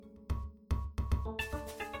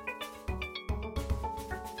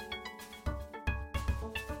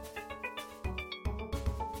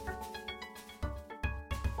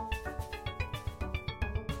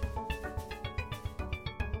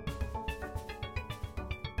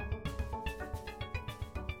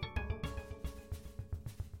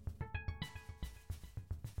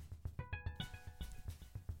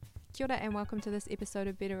Kia ora and welcome to this episode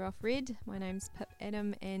of Better Off Red. My name's Pip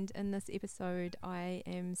Adam, and in this episode I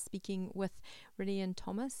am speaking with Rhydian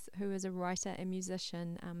Thomas, who is a writer and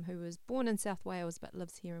musician who was born in South Wales but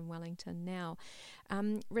lives here in Wellington now.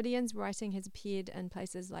 Rhydian's writing has appeared in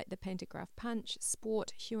places like The Pantograph Punch,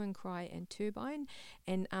 Sport, Hue and Cry and Turbine,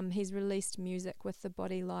 and he's released music with The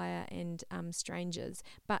Body Liar and Strangers.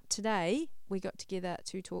 But today we got together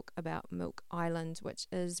to talk about Milk Island, which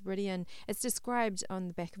is Rhydian. It's described on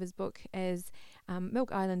the back of his book as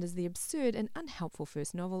Milk Island is the absurd and unhelpful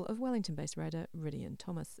first novel of Wellington-based writer Rhydian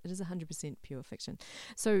Thomas. It is 100% pure fiction.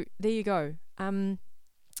 So there you go.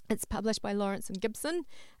 It's published by Lawrence and Gibson,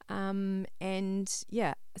 and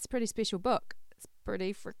yeah, it's a pretty special book. It's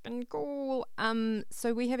pretty freaking cool.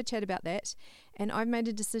 So we have a chat about that, and I've made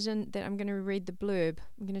a decision that I'm going to read the blurb.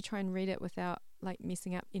 I'm going to try and read it without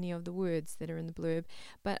messing up any of the words that are in the blurb,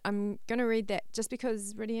 but I'm going to read that just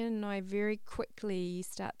because Rhydian and I very quickly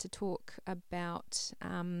start to talk about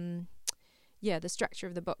the structure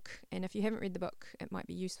of the book, and if you haven't read the book it might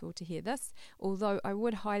be useful to hear this, although I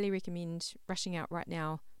would highly recommend rushing out right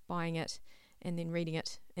now, buying it and then reading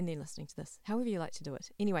it and then listening to this, however you like to do it.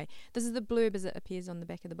 Anyway, this is the blurb as it appears on the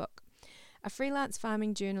back of the book. A freelance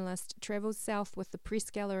farming journalist travels south with the press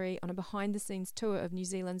gallery on a behind-the-scenes tour of New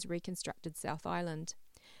Zealand's reconstructed South Island.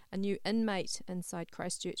 A new inmate inside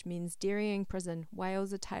Christchurch Men's Dairying Prison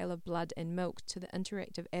wails a tale of blood and milk to the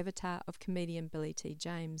interactive avatar of comedian Billy T.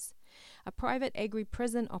 James. A private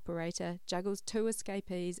agri-prison operator juggles two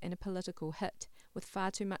escapees and a political hit, with far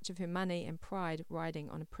too much of her money and pride riding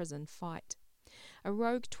on a prison fight. A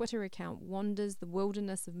rogue Twitter account wanders the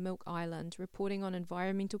wilderness of Milk Island, reporting on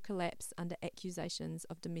environmental collapse under accusations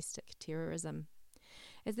of domestic terrorism.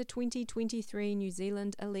 As the 2023 New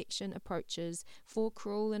Zealand election approaches, 4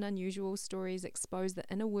 cruel and unusual stories expose the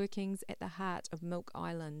inner workings at the heart of Milk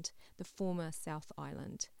Island, the former South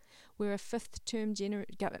Island, where a fifth-term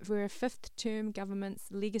government's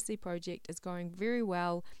legacy project is going very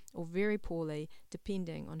well or very poorly,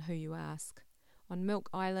 depending on who you ask. On Milk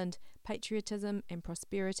Island, patriotism and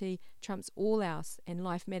prosperity trumps all else, and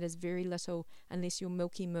life matters very little unless you're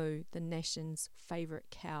Milky Moo, the nation's favourite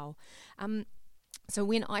cow. So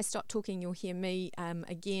when I stop talking, you'll hear me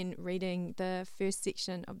again reading the first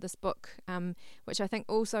section of this book, which I think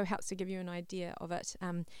also helps to give you an idea of it.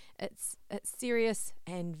 It's serious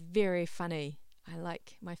and very funny. I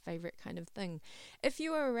like my favourite kind of thing. If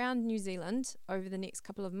you are around New Zealand over the next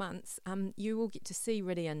couple of months, you will get to see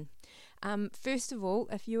Rhydian. First of all,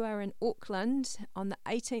 if you are in Auckland on the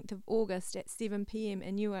 18th of August at 7 p.m.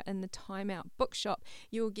 and you are in the Time Out bookshop,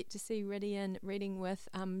 you will get to see Rhydian reading with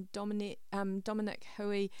Dominic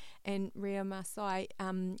Hui and Ria Masai,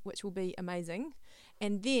 which will be amazing.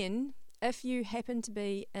 And then, if you happen to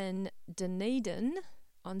be in Dunedin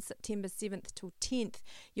on September 7th till 10th,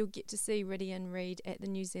 you'll get to see Rhydian read at the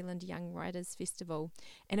New Zealand Young Writers Festival.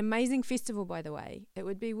 An amazing festival, by the way. It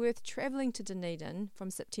would be worth travelling to Dunedin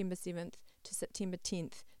from September 7th to September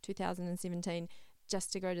 10th, 2017,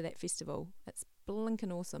 just to go to that festival. It's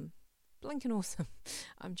blinking awesome. Blinking awesome.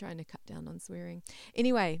 I'm trying to cut down on swearing.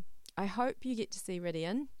 Anyway, I hope you get to see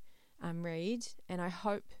Rhydian read, and I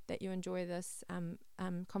hope that you enjoy this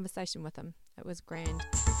conversation with him. It was grand.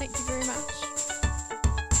 Thank you very much.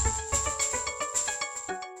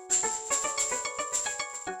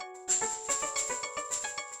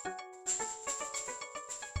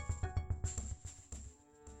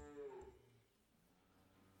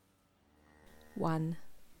 One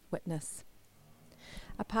witness.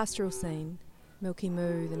 A pastoral scene. Milky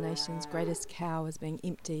Moo, the nation's greatest cow, is being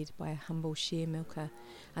emptied by a humble share milker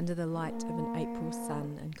under the light of an April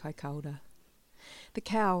sun in Kaikaura. The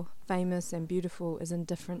cow, famous and beautiful, is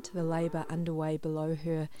indifferent to the labour underway below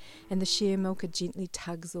her, and the share milker gently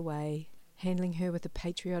tugs away, handling her with the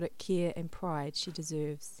patriotic care and pride she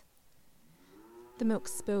deserves. The milk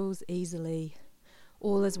spills easily.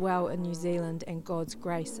 All is well in New Zealand, and God's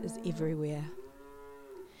grace is everywhere.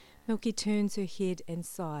 Milky turns her head and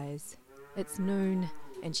sighs. It's noon,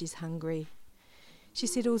 and she's hungry. She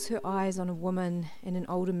settles her eyes on a woman and an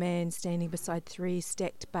older man standing beside 3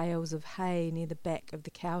 stacked bales of hay near the back of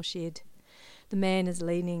the cowshed. The man is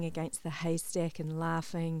leaning against the haystack and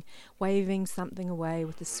laughing, waving something away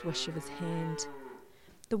with the swish of his hand.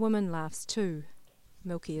 The woman laughs too.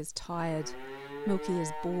 Milky is tired. Milky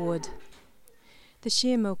is bored. The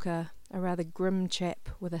share milker, a rather grim chap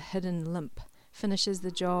with a hidden limp, finishes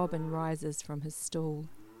the job and rises from his stool.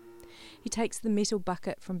 He takes the metal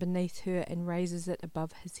bucket from beneath her and raises it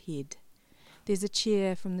above his head. There's a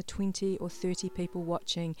cheer from the 20 or 30 people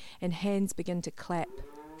watching, and hands begin to clap,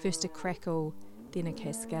 first a crackle, then a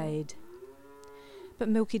cascade. But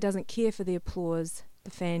Milky doesn't care for the applause.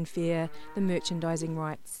 the fanfare, the merchandising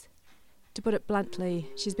rights. To put it bluntly,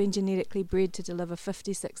 she's been genetically bred to deliver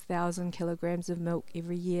 56,000 kilograms of milk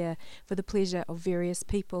every year for the pleasure of various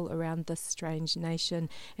people around this strange nation,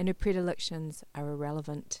 and her predilections are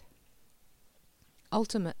irrelevant.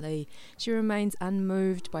 Ultimately, she remains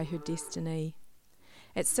unmoved by her destiny.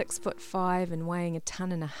 At 6'5" and weighing 1.5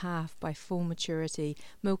 tons by full maturity,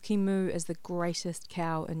 Milky Moo is the greatest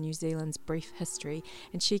cow in New Zealand's brief history,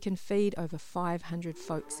 and she can feed over 500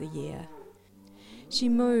 folks a year. She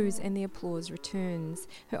moos and the applause returns.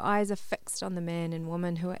 Her eyes are fixed on the man and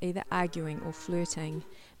woman who are either arguing or flirting.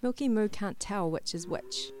 Milky Moo can't tell which is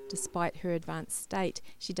which. Despite her advanced state,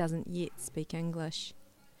 she doesn't yet speak English.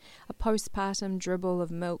 A postpartum dribble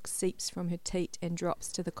of milk seeps from her teat and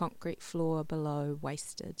drops to the concrete floor below,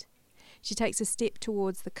 wasted. She takes a step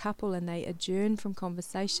towards the couple and they adjourn from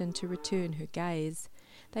conversation to return her gaze.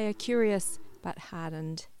 They are curious but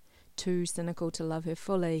hardened, too cynical to love her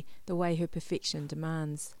fully, the way her perfection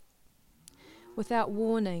demands. Without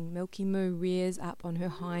warning, Milky Moo rears up on her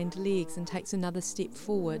hind legs and takes another step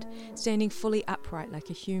forward, standing fully upright like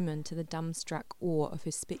a human to the dumbstruck awe of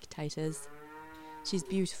her spectators. She's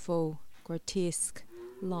beautiful, grotesque,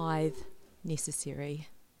 lithe, necessary.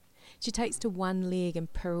 She takes to one leg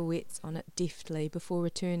and pirouettes on it deftly before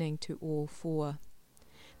returning to all four.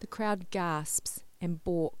 The crowd gasps and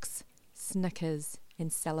balks, snickers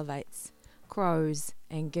and salivates, crows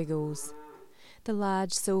and giggles. The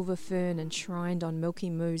large silver fern enshrined on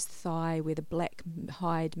Milky Moo's thigh where the black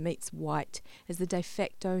hide meets white is the de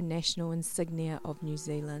facto national insignia of New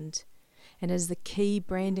Zealand, and is the key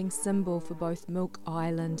branding symbol for both Milk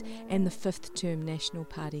Island and the fifth-term National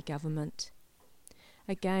Party government.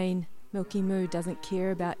 Again, Milky Moo doesn't care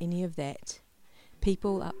about any of that.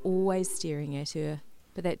 People are always staring at her,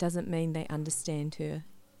 but that doesn't mean they understand her.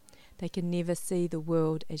 They can never see the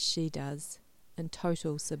world as she does, in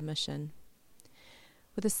total submission.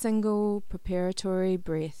 With a single preparatory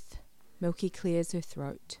breath, Milky clears her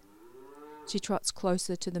throat. She trots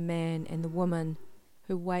closer to the man and the woman,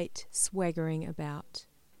 her weight swaggering about.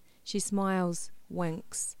 She smiles,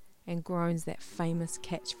 winks, and groans that famous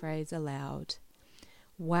catchphrase aloud.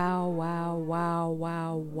 Wow, wow, wow,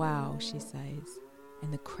 wow, wow, she says,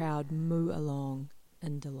 and the crowd moo along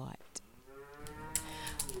in delight.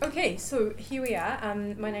 Okay, so here we are.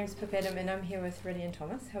 My name's Pip Adam and I'm here with Rhydian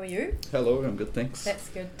Thomas. How are you? Hello, I'm good, thanks. That's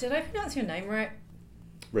good. Did I pronounce your name right?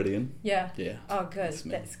 Rhydian? Yeah. Yeah. Oh, good.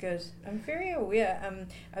 That's good. I'm very aware.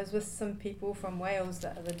 I was with some people from Wales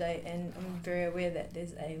the other day and I'm very aware that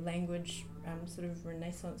there's a language sort of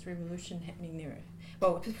renaissance revolution happening there.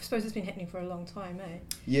 Well, I suppose it's been happening for a long time, eh?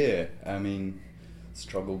 Yeah, I mean,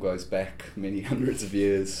 struggle goes back many hundreds of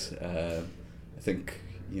years. I think,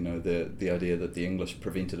 you know, the idea that the English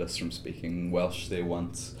prevented us from speaking Welsh there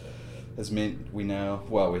once has meant we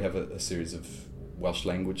have a series of Welsh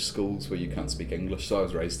language schools where you can't speak English. So I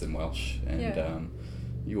was raised in Welsh and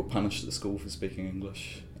you were punished at school for speaking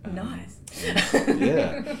English. Nice.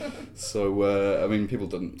 Yeah. So, I mean, people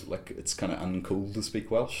didn't, it's kind of uncool to speak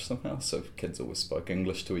Welsh somehow, so kids always spoke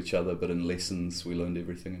English to each other, but in lessons we learned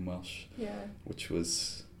everything in Welsh. Yeah. Which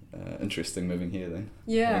was interesting moving here then.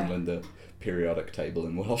 Yeah. We learned the periodic table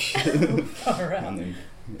in Welsh. All right.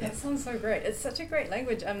 That sounds so great. It's such a great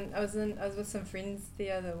language. I was with some friends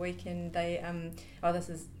the other week and they this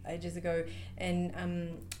is ages ago,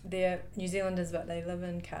 and they're New Zealanders but they live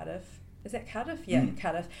in Cardiff. Is that Cardiff? Yeah,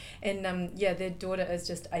 Cardiff. And their daughter is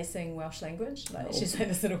just acing Welsh language. She's like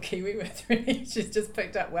this little Kiwi with really. She's just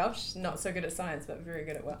picked up Welsh. Not so good at science, but very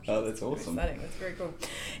good at Welsh. Oh, that's awesome. Very exciting. That's very cool.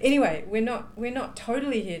 Anyway, we're not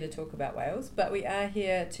totally here to talk about Wales, but we are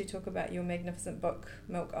here to talk about your magnificent book,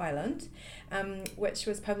 Milk Island, which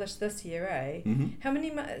was published this year, eh? Mm-hmm. How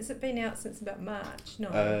many months has it been out since? About March?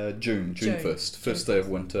 No. June 1st. First day of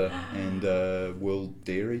winter and World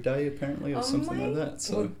Dairy Day apparently or something like that.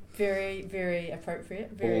 So. Well, very, very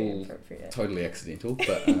appropriate. Very appropriate. Totally accidental,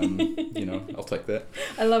 but I'll take that.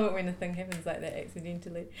 I love it when a thing happens like that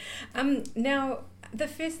accidentally. Now, the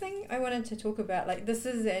first thing I wanted to talk about, this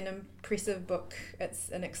is an impressive book. It's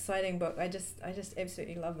an exciting book. I just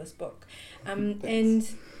absolutely love this book. And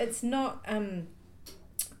it's not.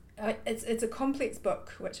 It's a complex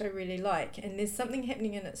book, which I really like, and there's something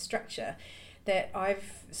happening in its structure that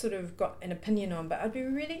I've sort of got an opinion on, but I'd be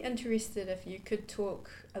really interested if you could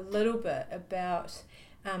talk a little bit about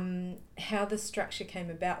how the structure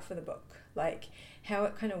came about for the book, how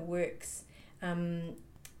it kind of works.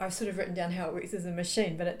 I've sort of written down how it works as a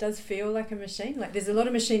machine, but it does feel like a machine. There's a lot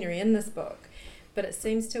of machinery in this book, but it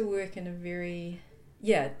seems to work in a very...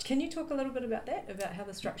 Yeah, can you talk a little bit about that, about how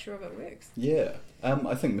the structure of it works? Yeah,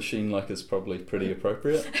 I think machine-like is probably pretty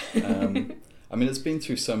appropriate. I mean, it's been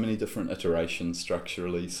through so many different iterations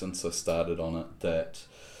structurally since I started on it that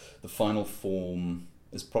the final form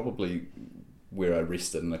is probably where I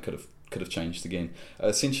rested, and I could have changed again.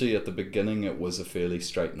 Essentially, at the beginning, it was a fairly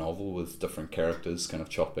straight novel with different characters kind of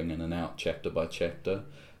chopping in and out chapter by chapter.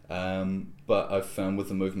 But I've found with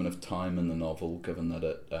the movement of time in the novel, given that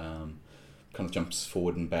it kind of jumps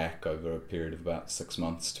forward and back over a period of about 6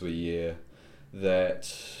 months to a year,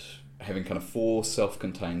 that having kind of 4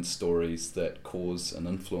 self-contained stories that cause and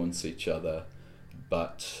influence each other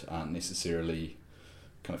but aren't necessarily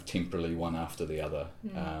kind of temporally one after the other,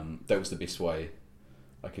 that was the best way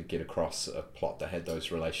I could get across a plot that had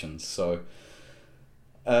those relations. So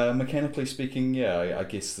mechanically speaking, yeah, I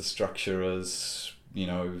guess the structure is, you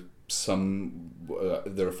know,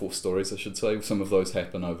 there are 4 stories, I should say. Some of those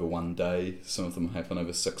happen over one day, some of them happen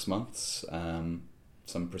over 6 months,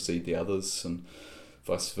 some precede the others, and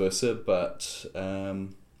vice versa. But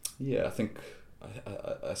yeah, I think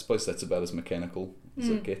I suppose that's about as mechanical as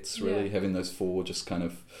it gets, really. Having those 4 just kind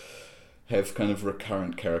of have kind of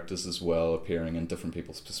recurrent characters as well, appearing in different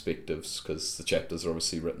people's perspectives, because the chapters are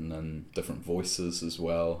obviously written in different voices as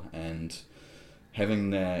well, and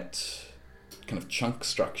having that kind of chunk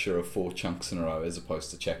structure of 4 chunks in a row as opposed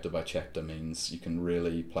to chapter by chapter means you can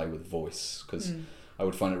really play with voice, because I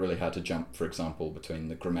would find it really hard to jump, for example, between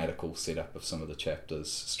the grammatical setup of some of the chapters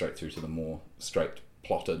straight through to the more straight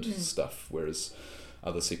plotted stuff, whereas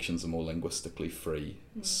other sections are more linguistically free.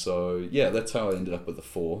 So yeah, that's how I ended up with the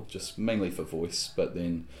 4, just mainly for voice, but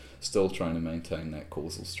then still trying to maintain that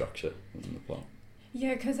causal structure within the plot.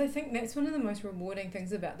 Yeah, because I think that's one of the most rewarding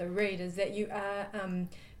things about the read, is that you are,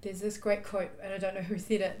 there's this great quote, and I don't know who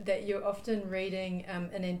said it, that you're often reading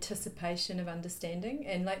in anticipation of understanding,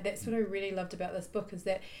 and like that's what I really loved about this book, is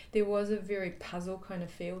that there was a very puzzle kind of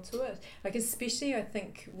feel to it. Like especially I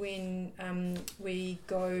think when we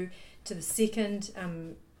go to the second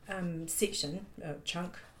section,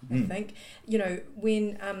 chunk, I think, you know,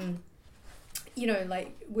 when you know,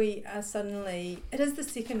 like we are suddenly, it is the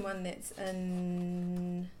second one that's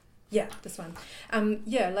in, yeah, this one.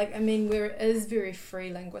 Yeah, like, I mean, where it is very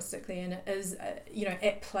free linguistically, and it is, you know,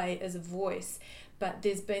 at play as a voice, but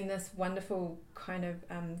there's been this wonderful kind of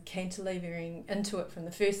cantilevering into it from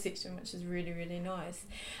the first section, which is really, really nice.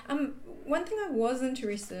 One thing I was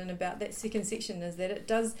interested in about that second section is that it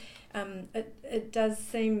does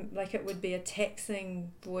seem like it would be a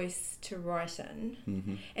taxing voice to write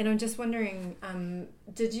in, and I'm just wondering,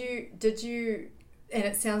 did you, and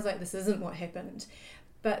it sounds like this isn't what happened,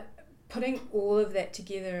 but putting all of that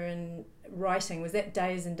together and writing, was that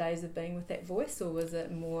days and days of being with that voice, or was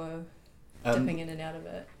it more dipping in and out of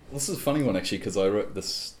it? This is a funny one actually, because I wrote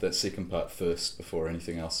that second part first before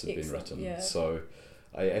anything else had been written. Yeah. So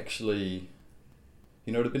I actually,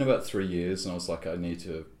 you know, it had been about 3 years, and I was like, I need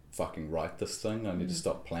to fucking write this thing. I need to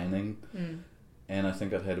stop planning. And I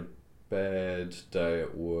think I'd had a bad day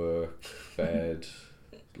at work, bad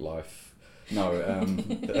life. No,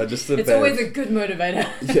 just a it's bad, always a good motivator.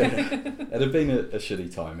 Yeah, it had been a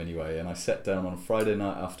shitty time anyway, and I sat down on a Friday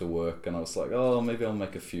night after work, and I was like, oh, maybe I'll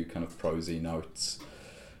make a few kind of prosy notes,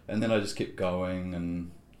 and then I just kept going,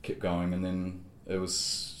 and then it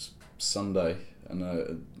was Sunday,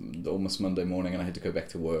 and almost Monday morning, and I had to go back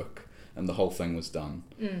to work, and the whole thing was done.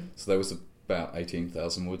 So there was about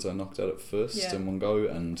 18,000 words I knocked out at first in one go,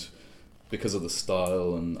 and because of the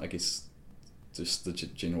style, and I guess just the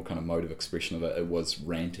general kind of mode of expression of it, it was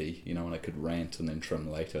ranty, you know, and I could rant and then trim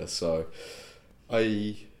later. So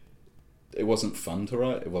it wasn't fun to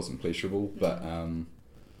write, it wasn't pleasurable, but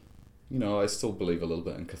you know, I still believe a little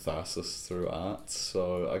bit in catharsis through art,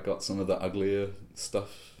 so I got some of the uglier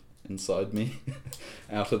stuff inside me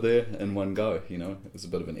out of there in one go, you know. It was a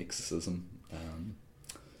bit of an exorcism.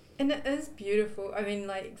 And it is beautiful. I mean,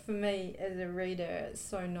 like, for me as a reader, it's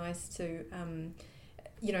so nice to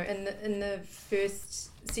you know, in the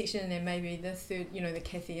first section and maybe the third, you know, the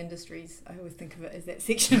Cathy Industries, I always think of it as that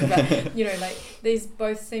section, but, you know, like, these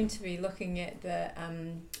both seem to be looking at the,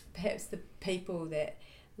 perhaps the people that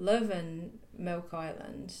live in Milk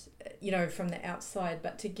Island, you know, from the outside,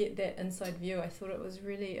 but to get that inside view, I thought it was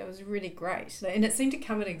really great. And it seemed to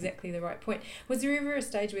come at exactly the right point. Was there ever a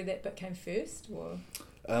stage where that bit came first, or?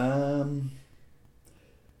 I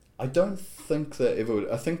don't think that ever would.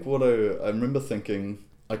 I think what I remember thinking,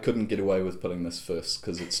 I couldn't get away with putting this first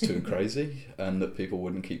because it's too crazy and that people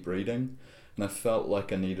wouldn't keep reading, and I felt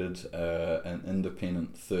like I needed an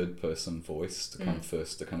independent third person voice to come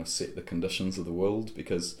first to kind of set the conditions of the world,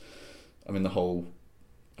 because I mean the whole,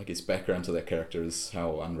 I guess, background to that character is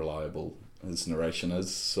how unreliable his narration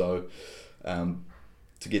is, so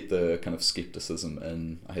to get the kind of skepticism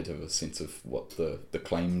in, I had to have a sense of what the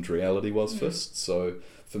claimed reality was first. So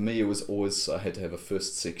for me, it was always, I had to have a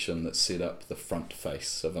first section that set up the front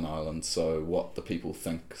face of an island, so what the people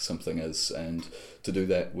think something is, and to do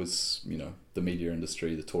that was, the media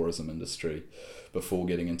industry, the tourism industry, before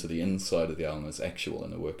getting into the inside of the island's actual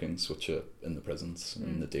inner workings, which are in the prisons,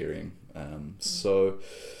 in the dairying. So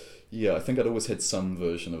yeah, I think I'd always had some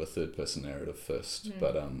version of a third person narrative first,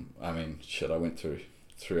 but I went through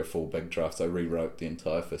 3 or 4 big drafts. I rewrote the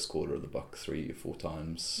entire first quarter of the book 3 or 4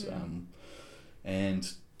 times,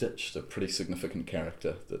 and ditched a pretty significant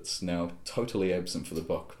character that's now totally absent for the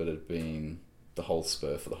book, but had been the whole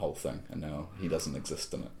spur for the whole thing, and now he doesn't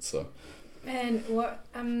exist in it. So, and what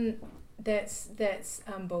that's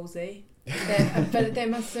ballsy. But that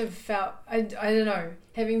must have felt, I don't know,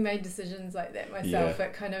 having made decisions like that myself,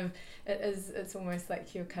 it's almost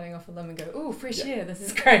like you're cutting off a limb and go, oh, fresh air, this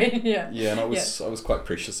is great. And I was quite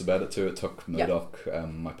precious about it too. It took Murdoch,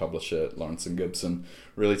 my publisher, Lawrence and Gibson,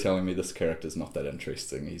 really telling me this character's not that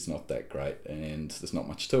interesting, he's not that great, and there's not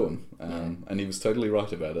much to him. And he was totally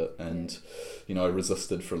right about it. And I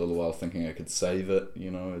resisted for a little while, thinking I could save it.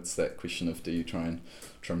 It's that question of, do you try and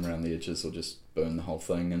trim around the edges or just burn the whole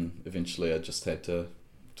thing? And eventually I just had to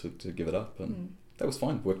give it up, and that was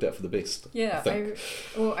fine, worked out for the best. Having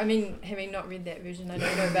not read that version, I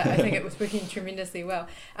don't know, but I think it was working tremendously well.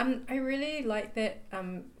 I really like that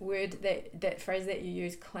word, that phrase that you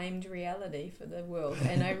use, claimed reality for the world.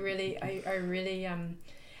 And I really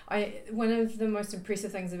one of the most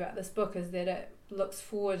impressive things about this book is that it looks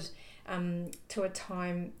forward to a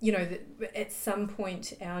time, that at some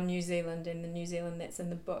point our New Zealand and the New Zealand that's in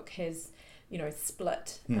the book has,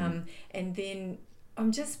 split. And then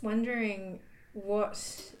I'm just wondering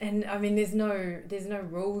there's no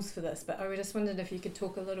rules for this, but I just wondered if you could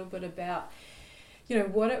talk a little bit about,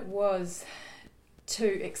 what it was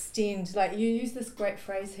to extend, like you use this great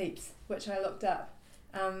phrase heaps, which I looked up,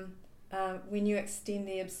 when you extend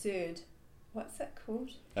the absurd. What's that called?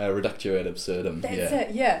 Reductio ad absurdum. That's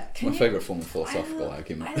it, yeah. My favourite form of philosophical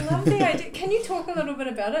argument. I love the idea. Can you talk a little bit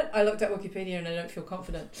about it? I looked at Wikipedia and I don't feel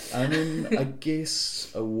confident. I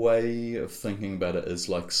guess a way of thinking about it is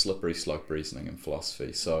like slippery slope reasoning in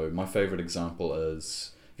philosophy. So my favourite example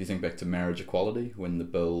is, if you think back to marriage equality, when the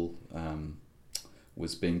bill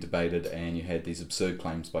was being debated and you had these absurd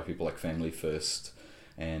claims by people like Family First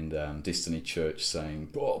and Destiny Church saying,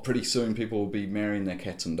 pretty soon people will be marrying their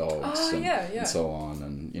cats and dogs and so on,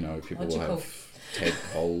 and people will have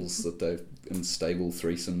tadpoles that they've in stable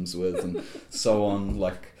threesomes with and so on.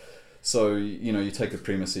 You take the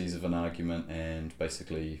premises of an argument and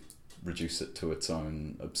basically reduce it to its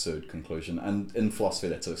own absurd conclusion, and in philosophy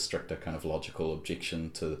that's a stricter kind of logical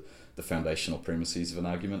objection to the foundational premises of an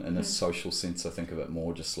argument. In a social sense, I think of it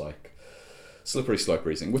more just like slippery slope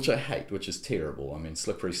reasoning, which I hate, which is terrible.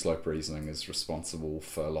 Slippery slope reasoning is responsible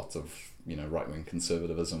for lots of right-wing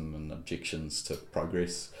conservatism and objections to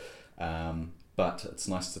progress, but it's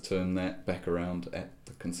nice to turn that back around at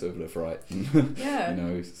the conservative right and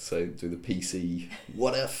say, do the PC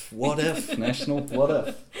what if national what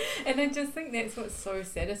if. And I just think that's what's so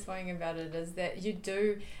satisfying about it, is that you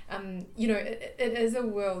do it is a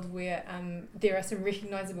world where there are some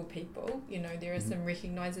recognisable people, there are some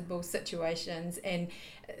recognisable situations, and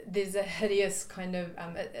there's a hideous kind of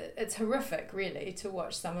it's horrific really to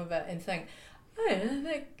watch some of it and think,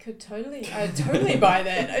 I totally buy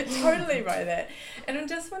that. I totally buy that. And I'm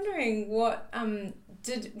just wondering what kind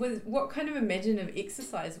of imaginative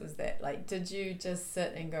exercise was that? Like, did you just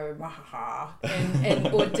sit and go ha and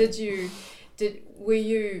or were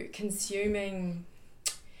you consuming?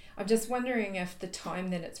 I'm just wondering if the time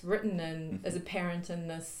that it's written in is apparent in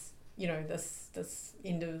this, this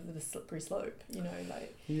end of the slippery slope.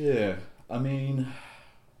 Yeah, I've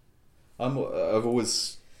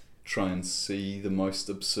always try and see the most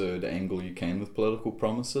absurd angle you can with political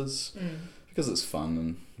promises, because it's fun,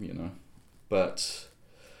 and but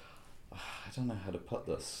I don't know how to put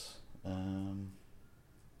this.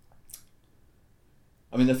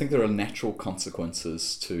 I think there are natural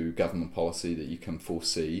consequences to government policy that you can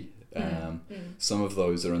foresee. Some of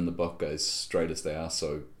those are in the book as straight as they are.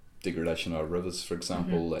 So degradation of our rivers, for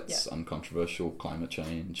example, that's uncontroversial. Climate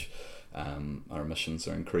change, our emissions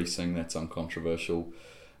are increasing, that's uncontroversial.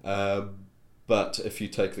 But if you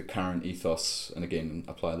take the current ethos and again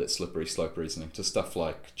apply that slippery slope reasoning to stuff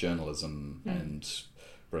like journalism and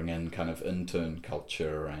bring in kind of intern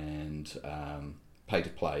culture and pay to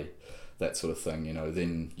play, that sort of thing,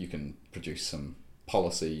 then you can produce some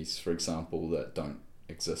policies, for example, that don't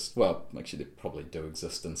exist. Well, actually, they probably do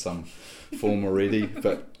exist in some form already,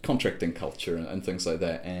 but contracting culture and things like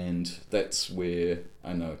that. And that's where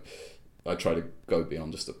I know I try to go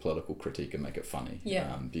beyond just a political critique and make it funny.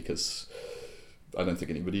 Because I don't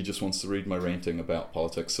think anybody just wants to read my ranting about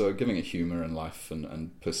politics. So giving a humour and life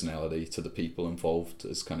and personality to the people involved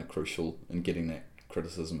is kind of crucial in getting that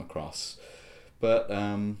criticism across. But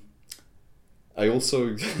I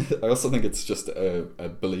also think it's just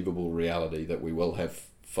a believable reality that we will have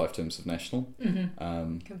 5 terms of national.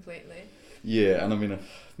 Completely. Yeah, and I mean,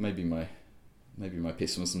 maybe my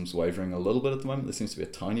pessimism's wavering a little bit at the moment. There seems to be a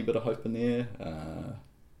tiny bit of hope in the air.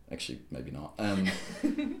 Actually, maybe not.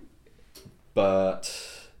 But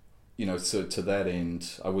so to that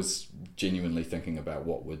end, I was genuinely thinking about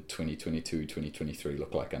what would 2022, 2023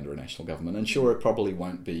 look like under a national government. And sure, it probably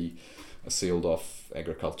won't be a sealed off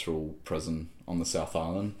agricultural prison on the South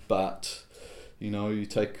Island, but you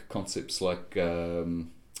take concepts like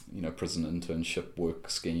prison internship work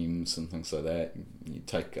schemes and things like that. You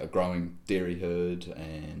take a growing dairy herd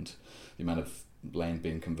and the amount of land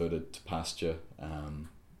being converted to pasture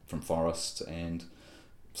from forest, and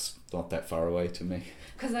it's not that far away to me.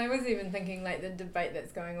 Because I was even thinking, like, the debate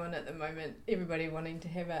that's going on at the moment, everybody wanting to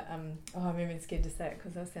have a, I'm even scared to say it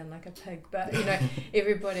because I sound like a pig, but,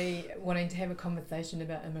 everybody wanting to have a conversation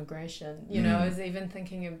about immigration. I was even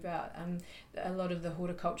thinking about a lot of the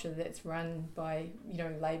horticulture that's run by,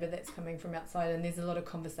 labour that's coming from outside, and there's a lot of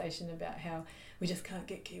conversation about how we just can't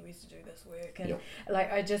get Kiwis to do this work. And,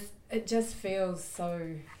 it just feels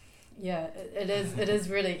so... Yeah, it is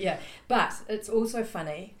really, yeah. But it's also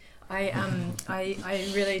funny. I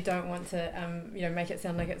really don't want to make it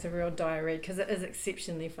sound like it's a real diary, because it is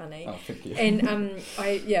exceptionally funny. Oh, thank you. And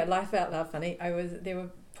laugh out loud funny. There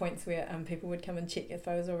were points where people would come and check if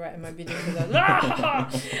I was all right in my bedroom, because I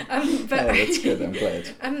was but that's good. I'm glad.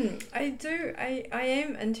 I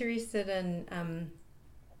am interested in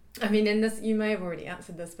and this, you may have already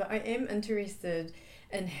answered this, but I am interested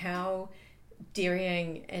in how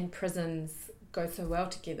dairying and prisons go so well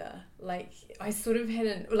together. Like, I sort of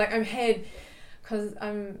because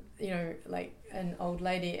I'm an old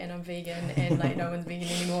lady and I'm vegan and no one's vegan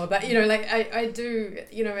anymore, but I do,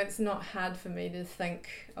 it's not hard for me to think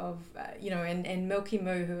of and Milky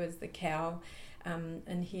Moo, who is the cow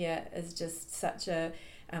in here, is just such a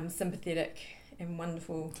sympathetic and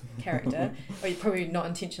wonderful character. Or probably not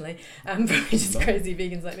intentionally, probably just crazy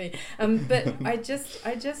vegans like me, but I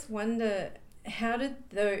just wonder, how did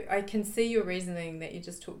I can see your reasoning that you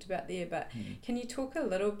just talked about there, but can you talk a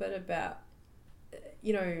little bit about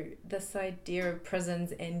this idea of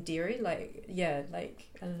prisons and dairy? I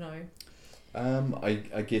don't know.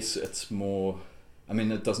 I guess it's more,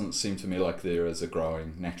 it doesn't seem to me like there is a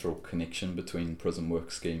growing natural connection between prison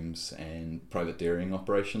work schemes and private dairying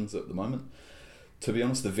operations at the moment. To be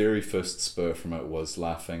honest, the very first spur from it was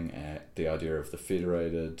laughing at the idea of the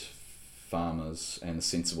Federated Farmers and the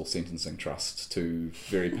Sensible Sentencing Trust, two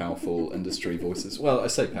very powerful industry voices. Well, I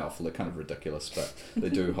say powerful, they're kind of ridiculous, but they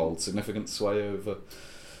do hold significant sway over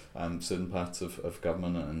certain parts of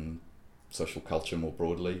government and social culture more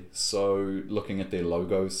broadly. So looking at their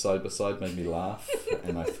logos side by side made me laugh,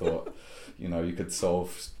 and I thought, you could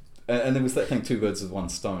solve... And there was that thing, 2 birds with 1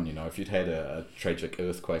 stone. If you'd had a tragic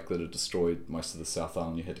earthquake that had destroyed most of the South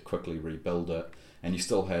Island, you had to quickly rebuild it, and you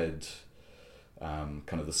still had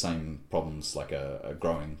kind of the same problems, like a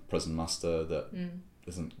growing prison muster that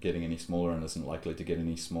isn't getting any smaller and isn't likely to get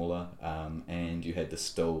any smaller, and you had this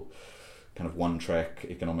still kind of one-track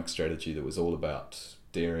economic strategy that was all about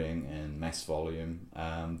dairying and mass volume,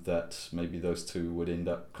 that maybe those two would end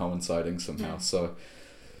up coinciding somehow. So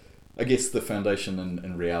I guess the foundation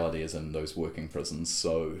in reality is in those working prisons.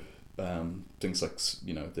 So things like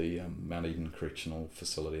the Mount Eden Correctional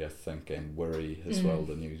Facility, I think, and Wirri as well,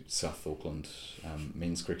 the new South Auckland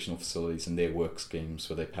men's correctional facilities, and their work schemes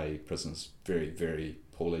where they pay prisoners very, very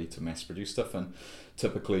poorly to mass produce stuff. And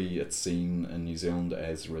typically it's seen in New Zealand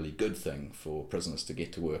as a really good thing for prisoners to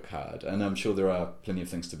get to work hard. And I'm sure there are plenty of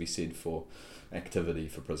things to be said for activity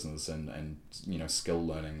for prisoners and skill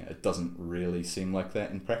learning. It doesn't really seem like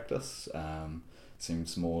that in practice. It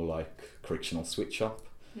seems more like correctional sweatshop.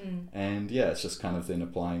 And it's just kind of then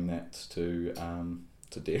applying that to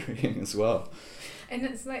dairying as well. And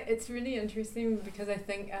it's really interesting, because I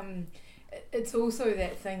think it's also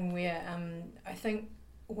that thing where I think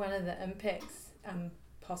one of the impacts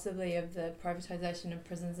possibly of the privatisation of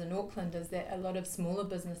prisons in Auckland is that a lot of smaller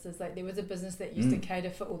businesses, like there was a business that used to cater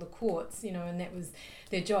for all the courts, and that was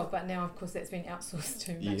their job, but now of course that's been outsourced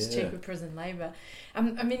to much cheaper prison labour.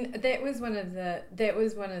 That was one of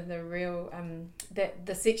the real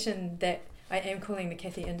the section that I am calling the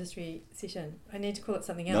Cathy Industry session. I need to call it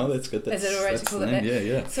something else. No, that's good. Is it alright to call it that?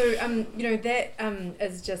 Yeah. So, that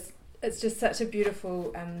is just, it's just such a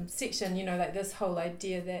beautiful section, like this whole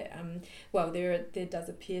idea that, there does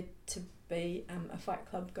appear to be a fight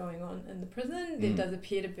club going on in the prison. There does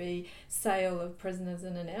appear to be sale of prisoners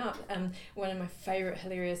in and out. One of my favourite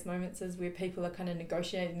hilarious moments is where people are kind of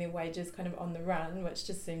negotiating their wages kind of on the run, which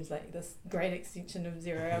just seems like this great extension of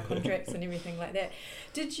 0-hour contracts and everything like that.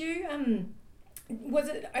 Did you...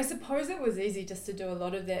 I suppose it was easy just to do a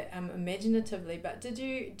lot of that imaginatively, but did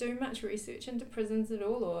you do much research into prisons at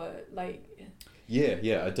all, or like?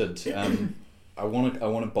 Yeah, I did. I want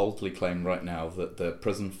to boldly claim right now that the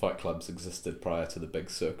prison fight clubs existed prior to the big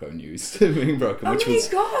Serco news being broken, which was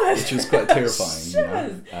quite terrifying.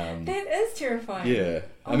 That is terrifying. Yeah,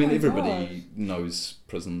 everybody knows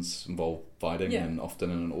prisons involve fighting, and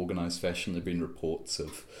often in an organised fashion. There've been reports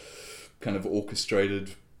of kind of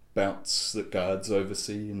orchestrated bouts that guards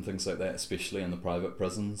oversee and things like that, especially in the private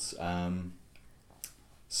prisons. That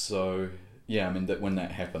when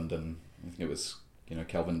that happened, and I think it was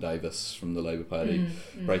Calvin Davis from the Labour Party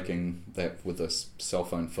breaking that with this cell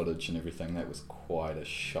phone footage and everything, that was quite a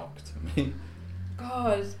shock to me.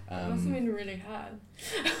 God, it must have been really hard.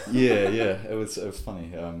 It was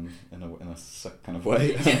funny in a sick kind of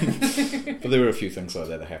way. But there were a few things like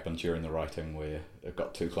that happened during the writing where it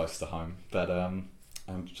got too close to home. But I'm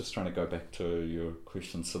just trying to go back to your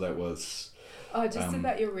question. So that was... Oh, just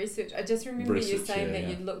about your research. I just remember you saying that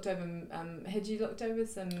you'd looked over... had you looked over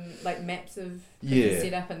some maps of prison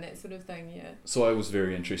setup and that sort of thing? Yeah. So I was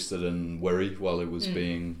very interested in Wirri while it was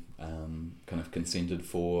being kind of consented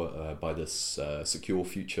for by this Secure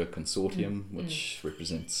Future Consortium, which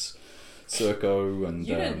represents Serco and...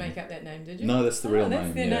 You didn't make up that name, did you? No, that's the real name.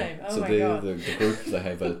 That's their name. Oh, so my God. The group, they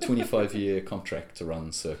have a 25-year contract to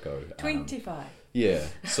run Serco. 25? Yeah,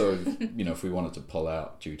 so, if we wanted to pull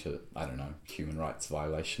out due to, I don't know, human rights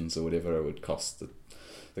violations or whatever, it would cost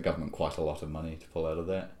the government quite a lot of money to pull out of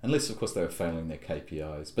that. Unless, of course, they were failing their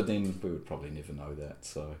KPIs. But then we would probably never know that,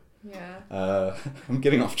 so... Yeah. I'm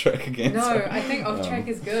getting off track again. No, so, I think off track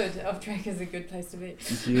is good. Off track is a good place to be.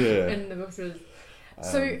 Yeah. In the bushes.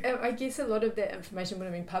 So I guess a lot of that information would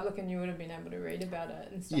have been public and you would have been able to read about it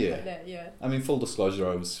and stuff like that, full disclosure,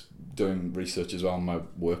 I was doing research as well in my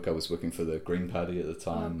work. I was working for the Green Party at the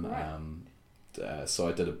time. So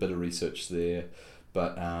I did a bit of research there.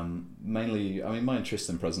 But mainly, my interest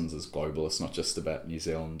in prisons is global. It's not just about New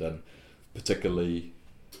Zealand, and particularly,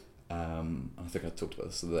 I think I talked about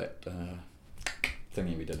this, that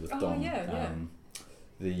thingy we did with Dom.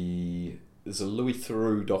 There's a Louis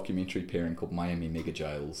Theroux documentary pairing called Miami Mega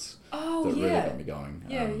Jails that really got me going.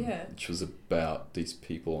 Which was about these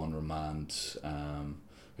people on remand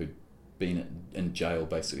who'd been in jail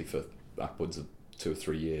basically for upwards of 2 or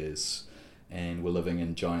 3 years and were living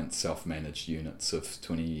in giant self-managed units of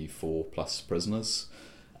 24 plus prisoners.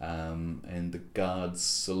 And the guards'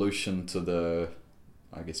 solution to the,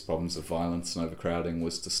 problems of violence and overcrowding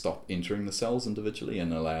was to stop entering the cells individually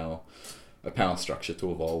and allow a power structure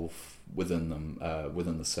to evolve within them,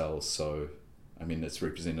 within the cells. So, it's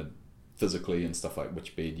represented physically and stuff like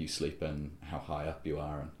which bed you sleep in, how high up you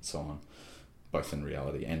are, and so on, both in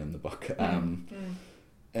reality and in the book.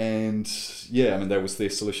 And that was their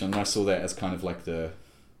solution. And I saw that as kind of like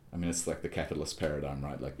it's like the capitalist paradigm,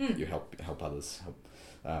 right? Like you help others,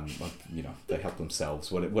 they help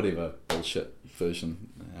themselves, whatever bullshit version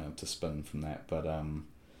to spin from that. But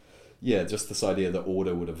just this idea that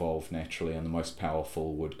order would evolve naturally and the most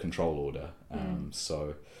powerful would control order.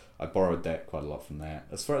 So I borrowed that quite a lot from that.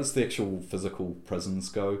 As far as the actual physical prisons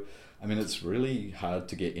go, it's really hard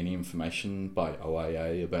to get any information by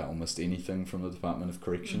OIA about almost anything from the Department of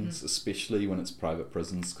Corrections, especially when it's private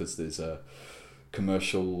prisons, because there's a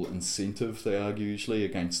commercial incentive, they argue usually,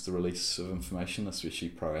 against the release of information, especially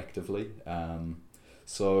proactively.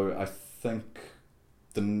 So I think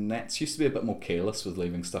the Nats used to be a bit more careless with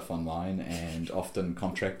leaving stuff online, and often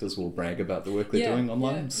contractors will brag about the work they're doing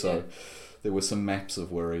online. There were some maps of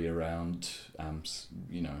Wirri around, and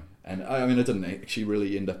I didn't actually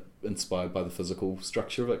really end up inspired by the physical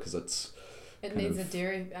structure of it, because it needs a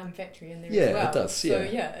dairy factory in there as well. Yeah, it does, So,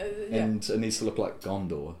 And it needs to look like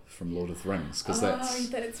Gondor from Lord of the Rings, because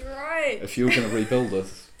that's right. if you were going to rebuild a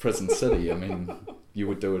prison city, I mean, you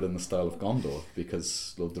would do it in the style of Gondor,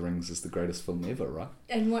 because Lord of the Rings is the greatest film ever, right?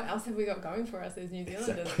 And what else have we got going for us as New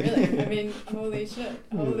Zealanders, Exactly. really? I mean, holy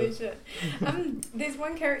shit. There's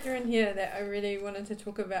one character in here that I really wanted to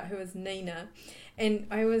talk about who is Nina. And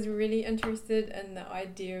I was really interested in the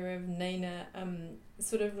idea of Nina,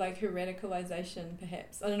 sort of like her radicalization,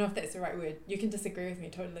 perhaps. I don't know if that's the right word. You can disagree with me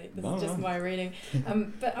totally. This is just my reading.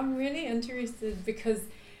 But I'm really interested because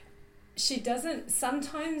she doesn't...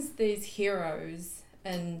 Sometimes these heroes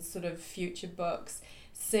in sort of future books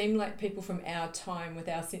seem like people from our time with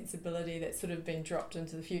our sensibility that's sort of been dropped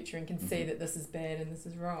into the future and can see that this is bad and this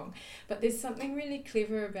is wrong. But there's something really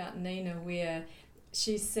clever about Nina where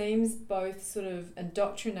she seems both sort of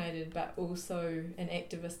indoctrinated but also an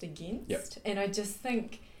activist against. Yep. And I just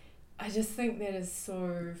think that is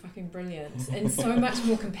so fucking brilliant and so much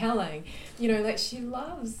more compelling. You know, like she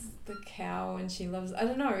loves the cow and she loves... I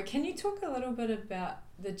don't know, can you talk a little bit about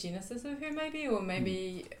the genesis of her maybe, or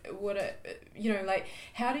maybe what it... You know, like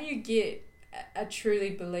how do you get a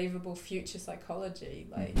truly believable future psychology?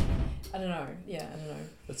 Like, I don't know. Yeah, I don't know.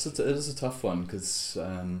 It is a tough one because...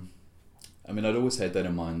 I mean, I'd always had that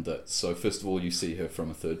in mind that, so first of all, you see her from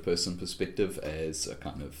a third-person perspective as a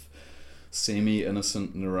kind of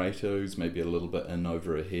semi-innocent narrator who's maybe a little bit in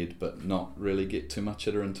over her head, but not really get too much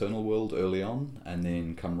at her internal world early on, and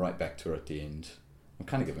then come right back to her at the end. I'm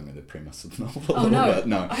kind of giving her the premise of the novel a little bit.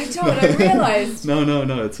 No, I realised.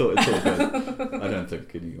 No, it's all good. I don't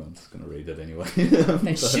think anyone's going to read it anyway.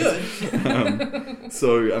 They should.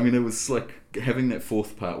 So, I mean, it was like having that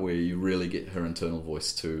fourth part where you really get her internal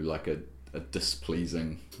voice to like a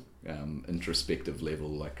displeasing, introspective level,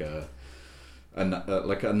 like a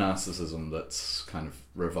narcissism that's kind of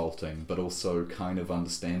revolting, but also kind of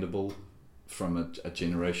understandable from a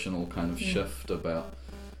generational kind of shift about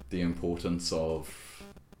the importance of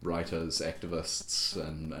writers, activists,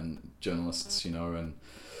 and journalists, you know, and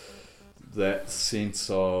that sense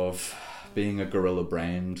of being a guerrilla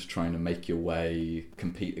brand, trying to make your way,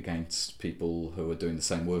 compete against people who are doing the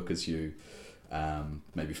same work as you,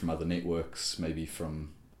 maybe from other networks, maybe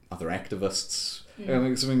from other activists. I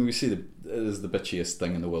mean, we see it is the bitchiest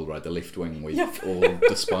thing in the world, right? The left wing, we all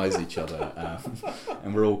despise each other,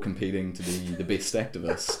 and we're all competing to be the best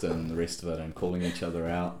activist and the rest of it, and calling each other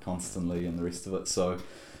out constantly and the rest of it. So,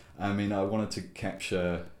 I mean, I wanted to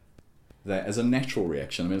capture that as a natural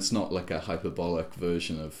reaction. I mean, it's not like a hyperbolic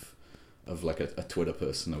version of like a Twitter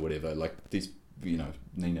person or whatever. Like these, you know,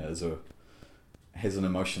 Nina has an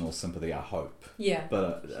emotional sympathy, I hope. Yeah,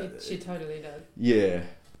 but she totally does. Yeah.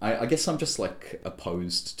 I guess I'm just like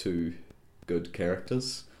opposed to good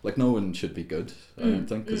characters. Like no one should be good, I don't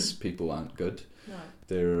think, because people aren't good. No.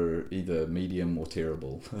 They're either medium or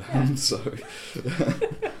terrible. Yeah. So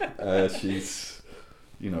she's,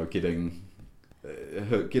 you know, getting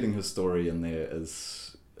her story in there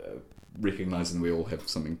is recognising we all have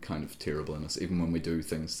something kind of terrible in us, even when we do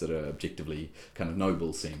things that are objectively kind of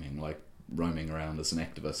noble seeming, like roaming around as an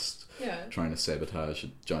activist, trying to sabotage a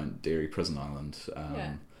giant dairy prison island.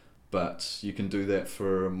 But you can do that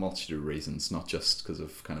for a multitude of reasons, not just because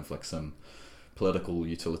of kind of like some political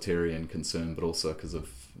utilitarian concern, but also because of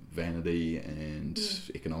vanity and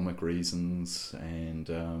economic reasons and,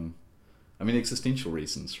 I mean, existential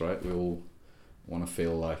reasons, right? We all want to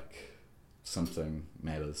feel like something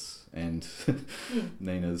matters, and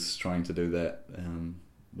Nina's trying to do that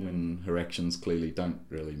when her actions clearly don't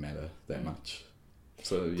really matter that much.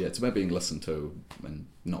 So yeah, it's about being listened to and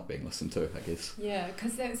not being listened to, I guess. Yeah,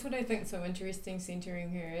 because that's what I think so interesting,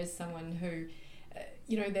 centering her as someone who,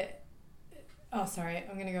 you know, that... Oh, sorry,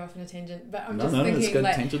 I'm going to go off on a tangent, but I'm just thinking,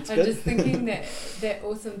 like, just thinking that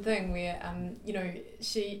awesome thing where, you know,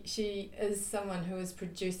 she is someone who is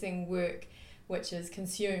producing work which is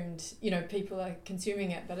consumed, you know, people are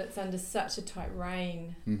consuming it, but it's under such a tight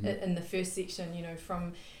rein in the first section, you know,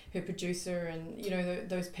 from her producer and, you know,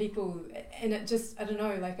 those people, and it just, I don't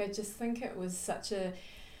know, like, I just think it was such a,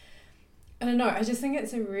 I don't know, I just think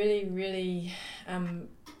it's a really, really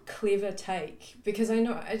clever take, because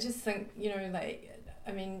I just think, you know, like,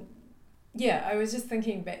 I mean, yeah, I was just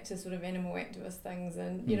thinking back to sort of animal activist things,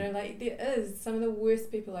 and you know, like, there is some of the worst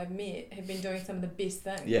people I've met have been doing some of the best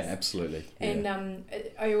things. Yeah, absolutely. And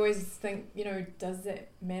I always think, you know, does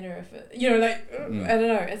that matter if it, you know, like, I don't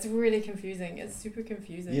know, it's really confusing. It's super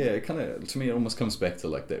confusing. Yeah, it kind of, to me, it almost comes back to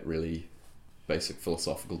like that really basic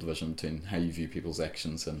philosophical division between how you view people's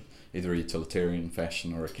actions in either a utilitarian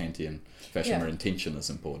fashion or a Kantian fashion, where intention is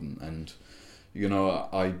important. And you know,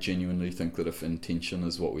 I genuinely think that if intention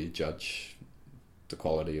is what we judge the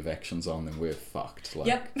quality of action's on, then we're fucked. Like,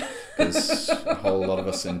 Yep. Because a whole lot of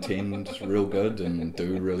us intend real good and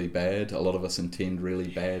do really bad. A lot of us intend really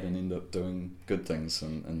bad and end up doing good things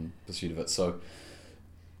in pursuit of it. So,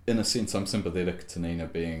 in a sense, I'm sympathetic to Nina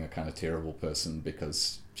being a kind of terrible person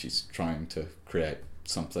because she's trying to create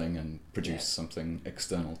something and produce something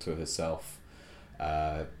external to herself.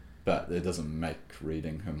 But it doesn't make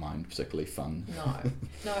reading her mind particularly fun.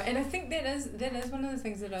 No, and I think that is one of the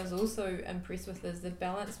things that I was also impressed with, is the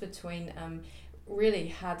balance between really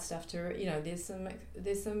hard stuff to, you know, there's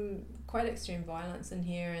some quite extreme violence in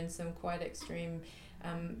here and some quite extreme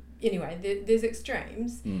there's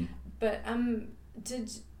extremes, but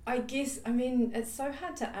it's so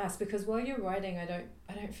hard to ask, because while you're writing, I don't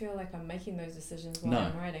feel like I'm making those decisions while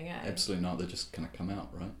I'm writing. Absolutely not. They just kind of come out,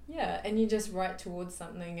 right? Yeah, and you just write towards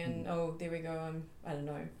something, and there we go. I don't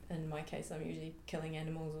know. In my case, I'm usually killing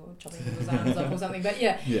animals or chopping people's arms off or something. But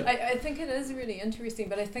I think it is really interesting.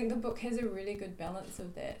 But I think the book has a really good balance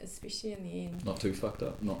of that, especially in the end. Not too fucked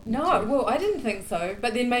up. Well, I didn't think so.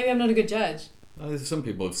 But then maybe I'm not a good judge. Some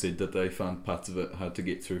people have said that they found parts of it hard to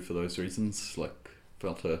get through for those reasons. Like,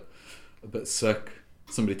 felt a bit sick.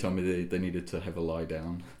 Somebody told me they needed to have a lie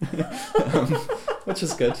down, which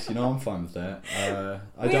is good. You know, I'm fine with that.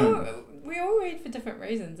 We all read for different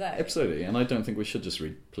reasons, eh? Absolutely, and I don't think we should just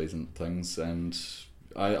read pleasant things. And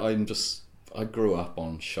I grew up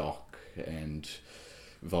on shock and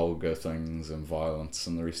vulgar things and violence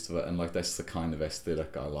and the rest of it, and like that's the kind of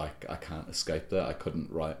aesthetic I like. I can't escape that. I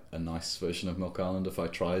couldn't write a nice version of Milk Island if I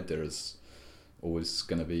tried. There is always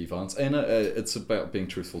going to be violence, and it's about being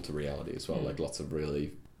truthful to reality as well. Like, lots of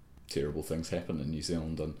really terrible things happen in New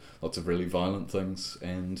Zealand, and lots of really violent things,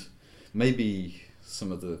 and maybe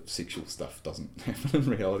some of the sexual stuff doesn't happen in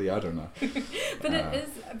reality. I don't know. But it is.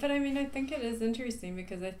 But I mean, I think it is interesting,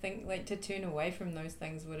 because I think, like, to turn away from those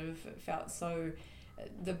things would have felt so.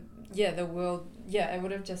 The world, it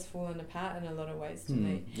would have just fallen apart in a lot of ways to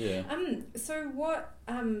me. Yeah. So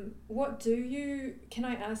what do you? Can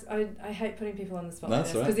I ask? I hate putting people on the spot like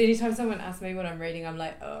this, right. because anytime someone asks me what I'm reading, I'm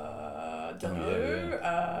like, don't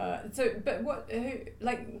know. So, but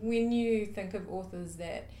like, when you think of authors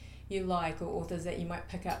that you like, or authors that you might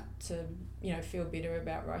pick up to, you know, feel better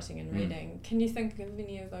about writing and reading, can you think of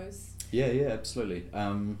any of those? Yeah, absolutely.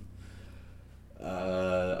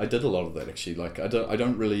 I did a lot of that, actually. Like, I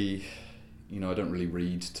don't really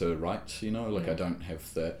read to write, you know, like I don't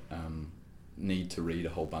have that need to read a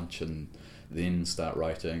whole bunch and then start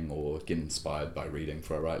writing, or get inspired by reading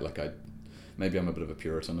before I write. Like, maybe I'm a bit of a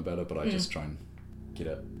Puritan about it, but I just try and get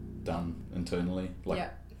it done internally. Like,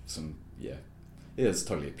 it's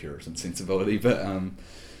totally a Puritan sensibility, but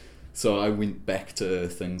so I went back to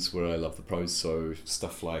things where I love the prose, so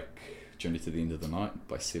stuff like Journey to the End of the Night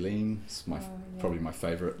by Celine. It's probably my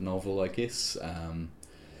favourite novel, I guess.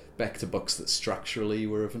 Back to books that structurally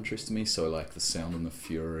were of interest to me, so like The Sound and the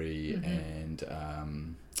Fury and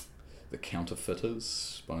The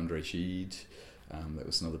Counterfeiters by André Gide. That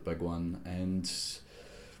was another big one. And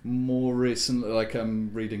more recently, like,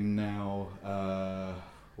 I'm reading now...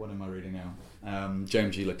 what am I reading now?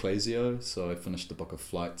 James G. Leclésio. So I finished the Book of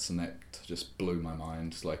Flights, and that just blew my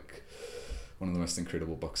mind. Like, one of the most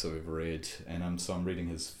incredible books I've ever read, and I'm reading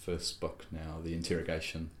his first book now, The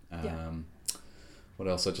Interrogation. What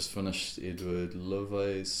else? I just finished Edward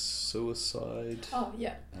Love's Suicide. Oh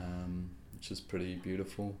yeah. Which is pretty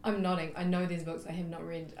beautiful. I'm nodding. I know these books I have not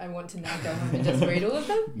read. I want to now go home and just read all of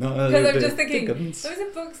them. No, because I'm just thinking, those are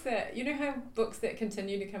books that, you know how books that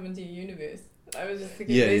continue to come into your universe. I was just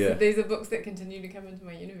thinking, these are books that continue to come into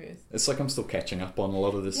my universe. It's like I'm still catching up on a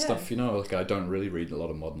lot of this stuff, you know. Like, I don't really read a lot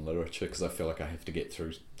of modern literature because I feel like I have to get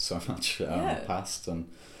through so much past, and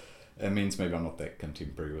it means maybe I'm not that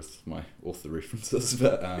contemporary with my author references,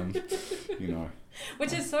 but you know.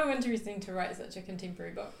 Which is so interesting to write such a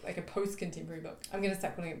contemporary book, like a post-contemporary book. I'm going to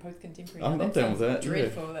start calling it post-contemporary. I'm down with that.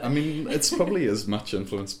 Dreadful. I mean, it's probably as much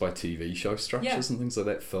influenced by TV show structures and things like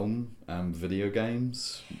that, film, video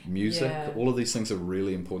games, music. All of these things are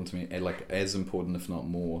really important to me, and like as important, if not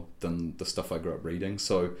more, than the stuff I grew up reading.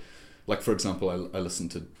 So, like, for example, I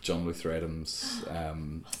listened to John Luther Adams'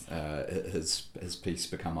 his piece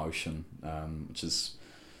 "Become Ocean," which is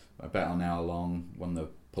about an hour long. Won the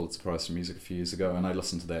Pulitzer Prize for Music a few years ago, and I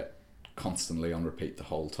listened to that constantly on repeat the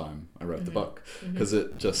whole time I wrote the book, because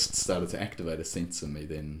it just started to activate a sense in me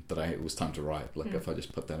then that it was time to write. Like, if I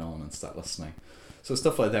just put that on and start listening. So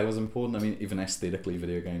stuff like that was important. I mean, even aesthetically,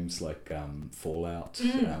 video games like Fallout,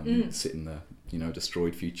 set in the, you know,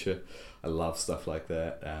 destroyed future. I love stuff like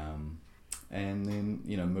that. And then,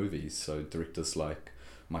 you know, movies. So directors like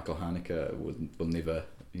Michael Haneke will never,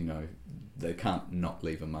 you know, they can't not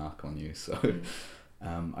leave a mark on you. So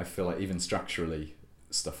I feel like even structurally,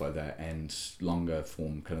 stuff like that, and longer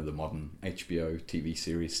form, kind of the modern HBO TV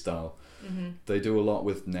series style, they do a lot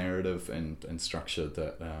with narrative and structure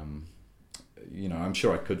that, I'm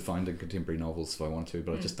sure I could find in contemporary novels if I want to,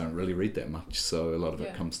 but I just don't really read that much, so a lot of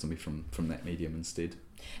it comes to me from that medium instead.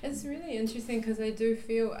 It's really interesting because I do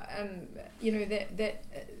feel, that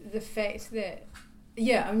the fact that,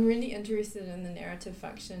 I'm really interested in the narrative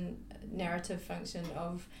function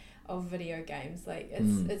of video games. Like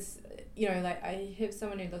it's like I have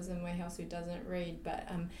someone who lives in my house who doesn't read, but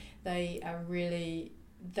they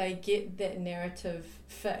get that narrative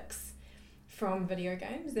fix from video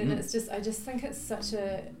games, and it's just, I just think it's such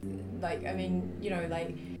a, like, I mean,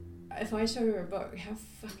 if I show her a book, how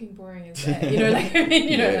fucking boring is that?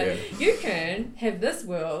 You can have this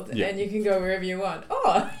world and you can go wherever you want.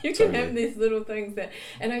 You can have these little things that,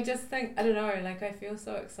 and I just think, I don't know, like, I feel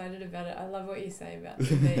so excited about it. I love what you say about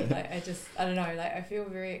TV. Like, I don't know, like, I feel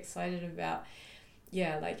very excited about,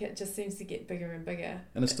 like, it just seems to get bigger and bigger.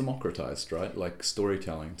 And it's democratized, right? Like,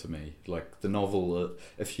 storytelling to me, like the novel,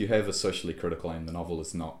 if you have a socially critical aim, the novel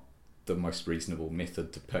is not the most reasonable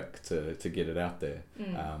method to pick to get it out there.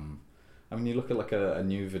 I mean, you look at like a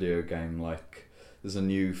new video game, like there's a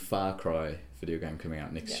new Far Cry video game coming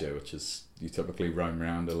out next year, which is, you typically roam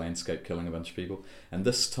around a landscape killing a bunch of people, and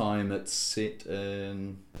this time it's set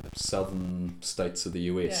in southern states of the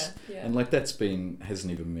US, and like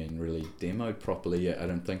hasn't even been really demoed properly yet, I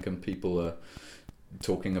don't think, and people are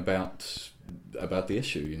talking about the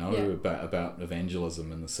issue, about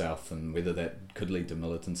evangelism in the South and whether that could lead to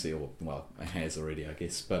militancy, or, well, it has already, I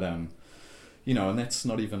guess, but and that's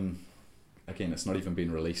not even, again, it's not even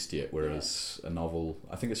been released yet, whereas a novel,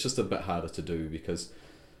 I think it's just a bit harder to do because,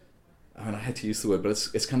 I mean, I had to use the word, but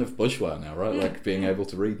it's kind of bourgeois now, right? Like being able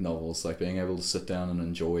to read novels, like being able to sit down and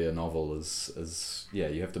enjoy a novel is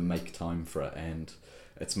you have to make time for it, and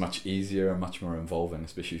it's much easier and much more involving,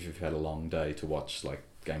 especially if you've had a long day, to watch like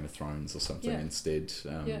Game of Thrones or something instead,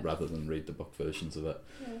 rather than read the book versions of it.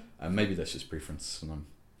 Maybe that's just preference and I'm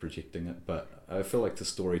projecting it, but I feel like the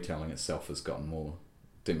storytelling itself has gotten more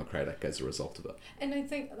democratic as a result of it. And I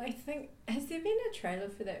think has there been a trailer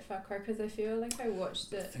for that Far Cry? Because I feel like I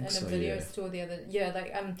watched it in a video store the other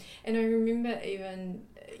and I remember even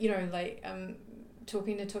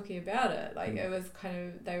talking to Toki about it, like it was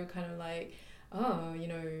kind of, they were kind of like,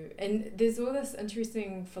 and there's all this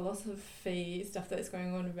interesting philosophy stuff that's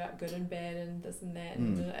going on about good and bad and this and that,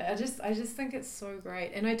 and I just think it's so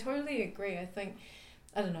great, and I totally agree. I think,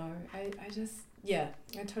 I don't know, I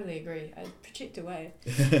totally agree. I project away.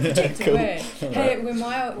 Cool. Hey, right.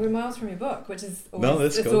 we're miles from your book, which is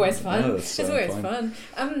always, always fun. No, it's always fun.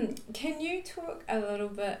 Can you talk a little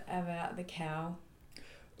bit about the cow?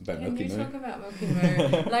 Can you talk about Milky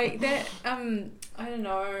Moo? Like that, I don't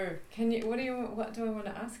know. What do I want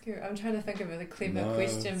to ask you? I'm trying to think of a clever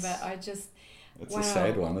question, but I just... It's a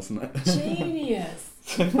sad one, isn't it? Genius.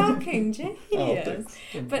 Fucking genius.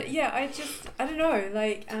 But yeah, I don't know,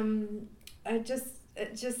 like, it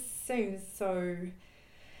just seems so...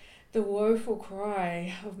 The woeful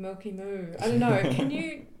cry of Milky Moo. I don't know, can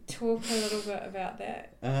you talk a little bit about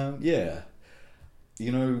that?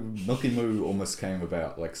 Milky Moo almost came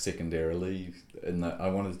about like secondarily, in that I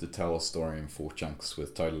wanted to tell a story in 4 chunks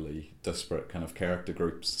with totally disparate kind of character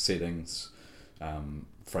groups, settings,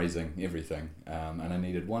 phrasing, everything, and I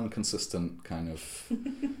needed one consistent kind of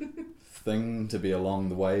thing to be along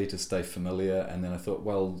the way to stay familiar, and then I thought,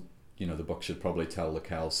 well, the book should probably tell the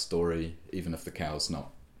cow's story, even if the cow's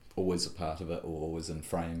not always a part of it or always in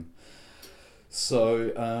frame.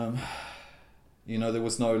 So there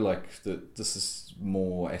was no this is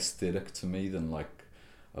more aesthetic to me than like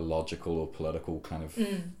a logical or political kind of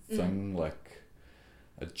thing, like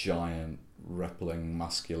a giant rippling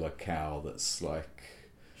muscular cow that's like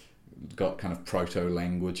got kind of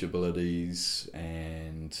proto-language abilities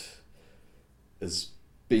and is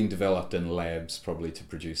being developed in labs probably to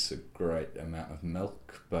produce a great amount of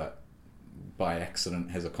milk, but by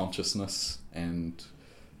accident has a consciousness and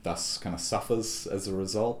thus kind of suffers as a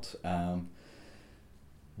result.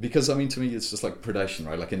 Because, I mean, to me, it's just like predation,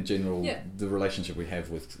 right? Like in general, the relationship we have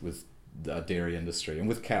with the dairy industry and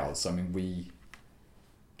with cows. I mean, we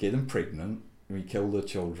get them pregnant, we kill the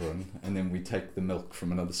children, and then we take the milk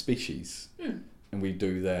from another species. And we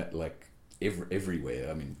do that like everywhere.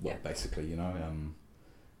 I mean, basically,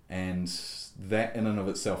 and that in and of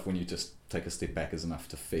itself, when you just take a step back, is enough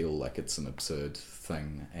to feel like it's an absurd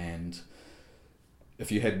thing. And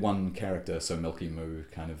if you had one character, so Milky Moo,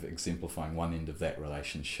 kind of exemplifying one end of that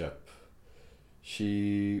relationship,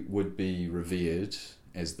 she would be revered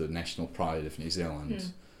as the national pride of New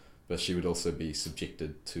Zealand, but she would also be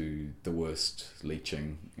subjected to the worst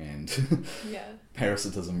leeching and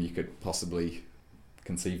parasitism you could possibly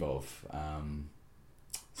conceive of.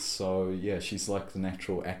 So yeah, she's like the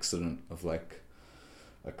natural accident of like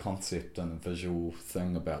a concept and a visual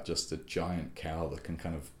thing about just a giant cow that can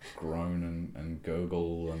kind of groan and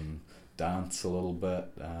gurgle and dance a little bit.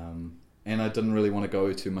 And I didn't really want to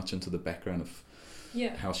go too much into the background of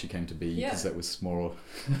how she came to be, because that was more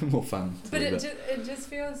fun. But it just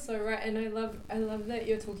feels so right, and I love that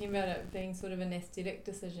you're talking about it being sort of an aesthetic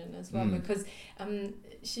decision as well, because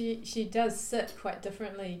she does sit quite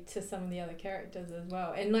differently to some of the other characters as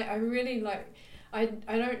well, and like I really like. I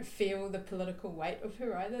don't feel the political weight of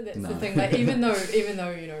her either. That's the thing. Like even though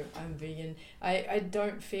you know I'm vegan, I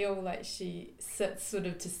don't feel like she sits sort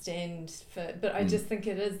of to stand for. But I just think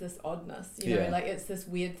it is this oddness, you know, like it's this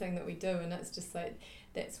weird thing that we do, and it's just like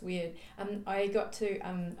that's weird. I got to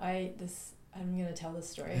I'm gonna tell this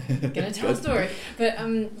story. I'm gonna tell a story, but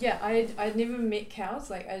I'd never met cows.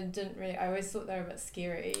 Like I always thought they were a bit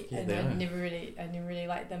scary, and I never really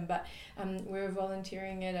liked them. But we were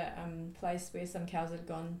volunteering at a place where some cows had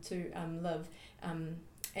gone to live,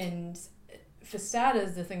 and for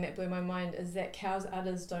starters, the thing that blew my mind is that cows'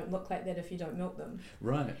 udders don't look like that if you don't milk them.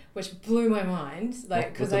 Right. Which blew my mind,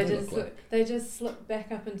 like because they just slip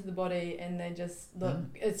back up into the body and they just look.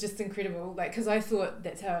 It's just incredible. Like because I thought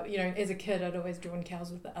that's how, you know, as a kid I'd always drawn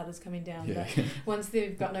cows with the udders coming down. Yeah. But once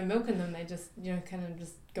they've got no milk in them, they just, you know, kind of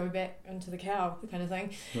just go back into the cow kind of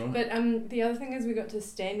thing. Right. But the other thing is we got to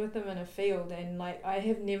stand with them in a field, and like I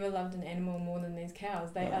have never loved an animal more than these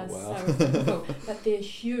cows. They are so beautiful, but they're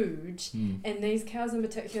huge. And these cows in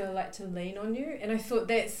particular like to lean on you, and I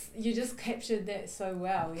thought you just captured that so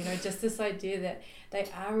well, you know, just this idea that they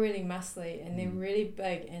are really muscly and they're really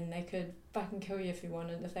big and they could fucking kill you if they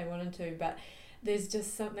wanted to, but there's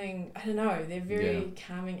just something, I don't know, they're very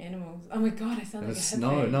calming animals. Oh my god, I sound like a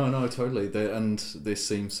hippie. No, totally. They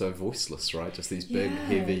seem so voiceless, right? Just these big,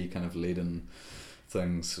 heavy, kind of leaden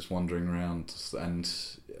things just wandering around and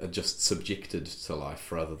are just subjected to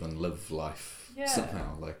life rather than live life.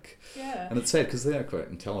 Somehow, like, and it's sad because they are quite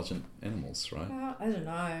intelligent animals, right? Well, I don't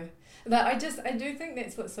know, but I do think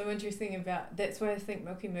that's what's so interesting about. That's why I think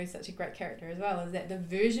Milky Moo's such a great character as well. Is that the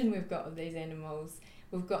version we've got of these animals?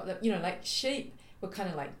 We've got the, you know, like sheep were kind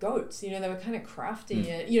of like goats, you know, they were kind of crafty,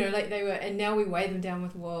 and, you know, like they were, and now we weigh them down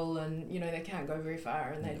with wool, and you know they can't go very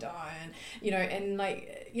far and they die, and you know, and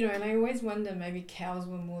like, you know, and I always wonder maybe cows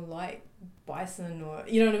were more like bison, or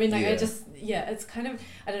you know what I mean, like it's kind of,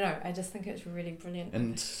 I don't know, I just think it's really brilliant.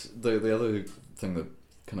 And the other thing that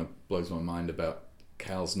kind of blows my mind about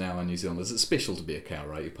cows now in New Zealand is it's special to be a cow,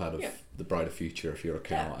 right? You're part of the brighter future if you're a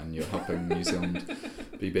cow, and you're helping New Zealand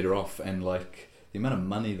be better off. And like the amount of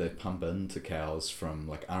money they pump into cows from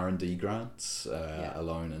like R&D grants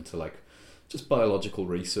alone into like just biological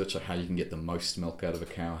research, like how you can get the most milk out of a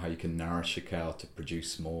cow, how you can nourish a cow to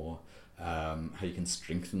produce more, how you can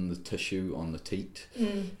strengthen the tissue on the teat.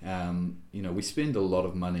 You know, we spend a lot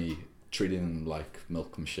of money treating them like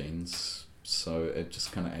milk machines, so it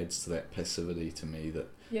just kind of adds to that passivity to me, that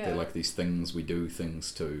they're like these things we do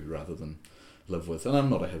things to rather than live with. And I'm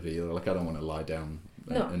not a hippie either, like I don't want to lie down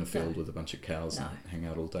in a field with a bunch of cows and hang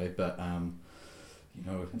out all day, but you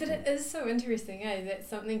know. But it is so interesting, that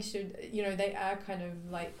something should, you know, they are kind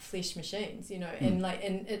of like flesh machines, you know, and like,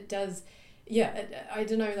 and it does, I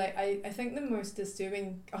don't know, like I think the most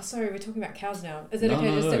disturbing, sorry, we're talking about cows now, is it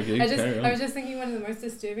okay? I was just thinking one of the most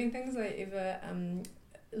disturbing things I ever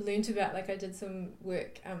learnt about, like I did some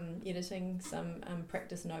work editing some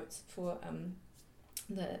practice notes for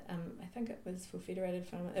I think it was for Federated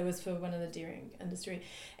Farm. It was for one of the dairying industry,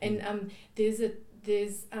 and there's a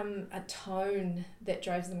tone that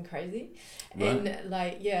drives them crazy, and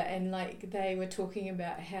like they were talking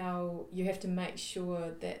about how you have to make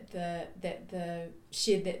sure that the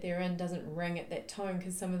shed that they're in doesn't ring at that tone,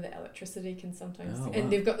 because some of the electricity can sometimes,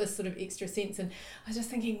 and they've got this sort of extra sense. And I was just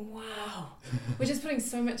thinking, wow, we're just putting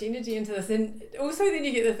so much energy into this, and also then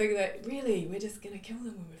you get the thing that really we're just gonna kill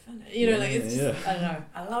them when we're finished, you know, like it's just, I don't know,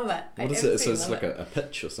 I love it. What is it? So it's like a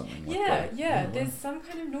pitch or something like that? There's some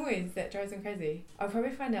kind of noise that drives them crazy. I'll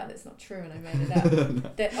probably find out that's not true and I made it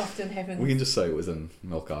up. That often happens. We can just say it was in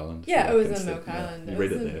Milk Island. Yeah, it was in Milk Island. You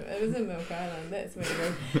read it there. It was in Milk Island. That's really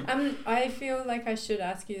good. I feel like I should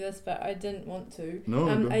ask you this, but I didn't want to. No.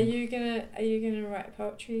 Are you gonna write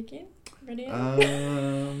poetry again,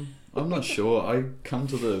 Rhydian? I'm not sure. I come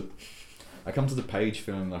to the page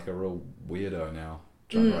feeling like a real weirdo now,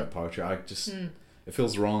 trying to write poetry. I just it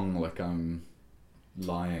feels wrong, like I'm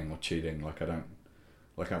lying or cheating, like I don't,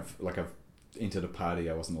 like I've entered a party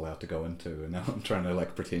I wasn't allowed to go into, and now I'm trying to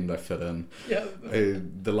like pretend I fit in. Yeah.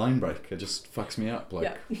 The line break, it just fucks me up,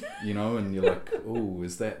 like, you know, and you're like, oh,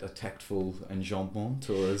 is that a tactful enjambment,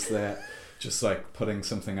 or is that just like putting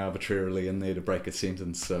something arbitrarily in there to break a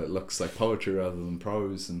sentence so it looks like poetry rather than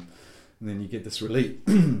prose, and then you get this really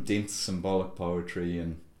dense symbolic poetry,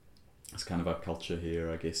 and it's kind of our culture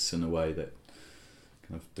here, I guess, in a way, that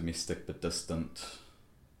kind of domestic but distant,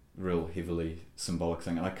 real heavily symbolic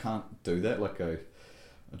thing, and I can't do that, like I'm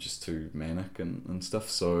just too manic and stuff.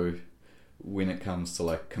 So when it comes to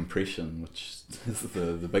like compression, which is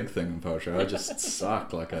the big thing in poetry, I just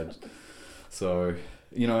suck. Like so,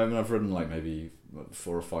 you know, I mean, I've written like maybe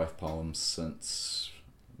 4 or 5 poems since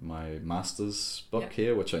my master's book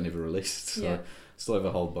here, which I never released, so I still have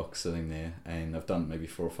a whole book sitting there, and I've done maybe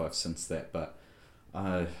 4 or 5 since that. But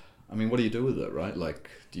I mean, what do you do with it, right? Like,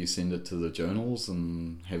 do you send it to the journals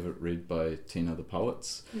and have it read by 10 other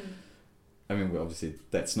poets? I mean, obviously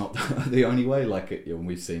that's not the only way. Like, you know,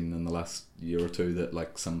 we've seen in the last year or two that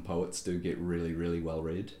like some poets do get really, really well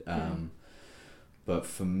read. But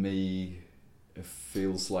for me, it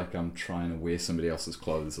feels like I'm trying to wear somebody else's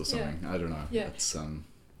clothes or something. I don't know.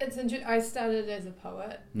 It's interesting. I started as a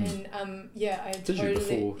poet, and I did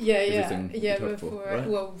totally you before before right?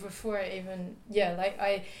 Well, before I even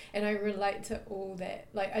I relate to all that.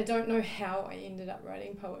 Like, I don't know how I ended up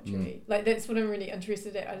writing poetry. Like, that's what I'm really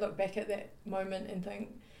interested in. I look back at that moment and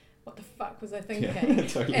think, what the fuck was I thinking?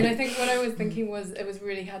 Totally. And I think what I was thinking was, it was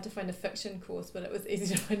really hard to find a fiction course, but it was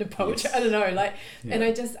easy to find a poetry. I don't know, like, and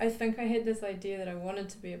I think I had this idea that I wanted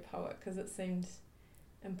to be a poet because it seemed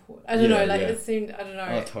important. I don't know, like it seemed, I don't know.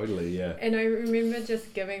 Oh, totally, yeah. And I remember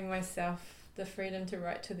just giving myself the freedom to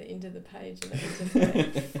write to the end of the page, and it was just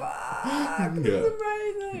like, fuck, this is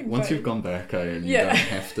amazing. Once you've gone back, and you don't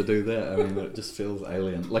have to do that. I mean, it just feels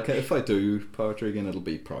alien. Like, if I do poetry again, it'll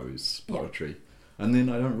be prose poetry. And then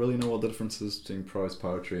I don't really know what the difference is between prose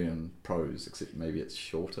poetry and prose, except maybe it's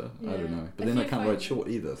shorter. I don't know. But then I can't write short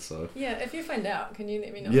either, so... Yeah, if you find out, can you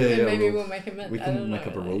let me know? Yeah, maybe we'll make a mint. We can make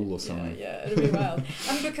up a rule or something. Yeah, it'll be wild.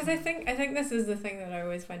 Because I think this is the thing that I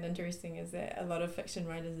always find interesting, is that a lot of fiction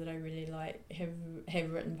writers that I really like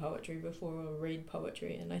have written poetry before or read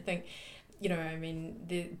poetry, and I think, you know, I mean,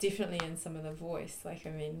 they're definitely in some of the voice. Like,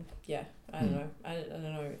 I mean, I don't know. I don't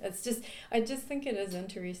know. It's just, I just think it is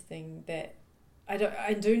interesting that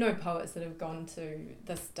I do know poets that have gone to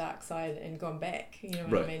this dark side and gone back, you know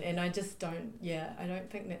what I mean? And I just don't, I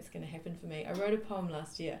don't think that's going to happen for me. I wrote a poem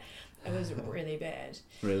last year. It was really bad.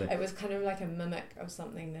 Really? It was kind of like a mimic of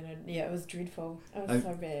something that it was dreadful. It was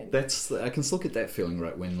so bad. I can still get that feeling,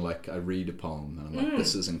 right, when like I read a poem and I'm like,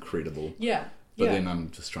 this is incredible. Yeah. But then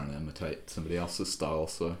I'm just trying to imitate somebody else's style,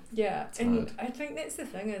 so it's hard. I think that's the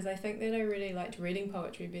thing, is I think that I really liked reading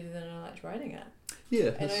poetry better than I liked writing it.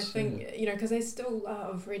 Yeah. And I think, you know, because I still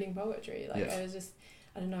love reading poetry. Like, I was just,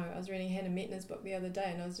 I don't know, I was reading Hannah Metner's book the other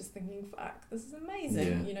day, and I was just thinking, fuck, this is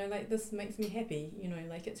amazing. Yeah. You know, like, this makes me happy. You know,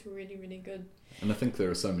 like, it's really, really good. And I think there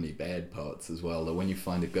are so many bad poets as well, that when you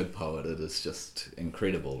find a good poet, it is just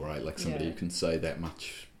incredible, right? Like, somebody who can say that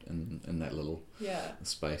much in that little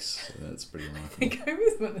space. That's pretty remarkable. I think I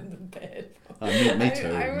was one of the bad poets. Me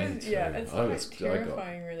too. It's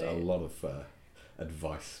terrifying, really. A lot of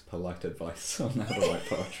polite advice on how to write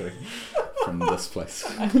poetry from this place.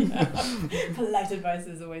 Polite advice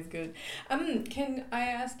is always good. Can I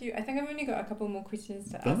ask you, I think I've only got a couple more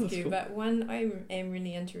questions to ask you, but one I am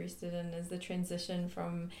really interested in is the transition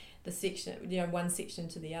from the section, you know, one section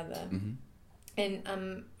to the other. Mm-hmm.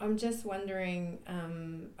 And I'm just wondering,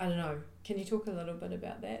 I don't know, can you talk a little bit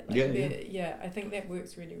about that? Like I think that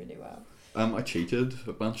works really, really well. I cheated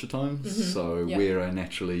a bunch of times, so where I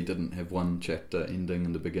naturally didn't have one chapter ending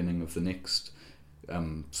in the beginning of the next,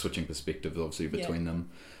 switching perspectives obviously between them,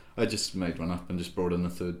 I just made one up and just brought in a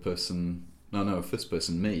first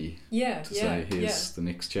person me to say here's the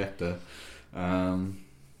next chapter. I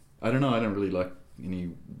don't know, I don't really like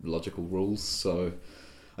any logical rules, so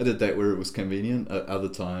I did that where it was convenient. At other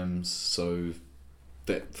times, so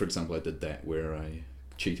that, for example, I did that where I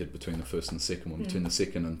cheated between the first and the second one. Between the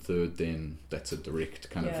second and third, then that's a direct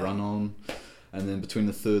kind of run on. And then between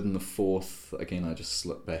the third and the fourth, again, I just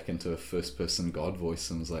slipped back into a first person God voice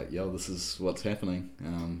and was like, yo, this is what's happening.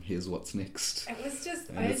 Here's what's next. It was just...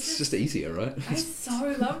 And it's just easier, right? I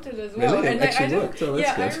so loved it as well. Really? It actually worked? Oh,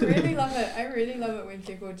 that's good. I really love it. I really love it when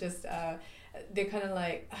people just... they're kind of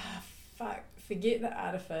like, fuck, forget the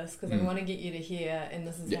artifice because I want to get you to here and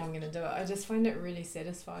this is how I'm going to do it. I just find it really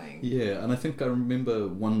satisfying. Yeah, and I think I remember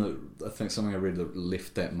something I read that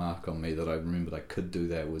left that mark on me, that I remembered I could do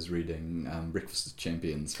that, was reading Breakfast of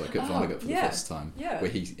Champions by Kurt Vonnegut for the first time, where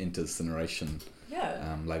he enters the narration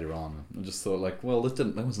later on. I just thought like, well,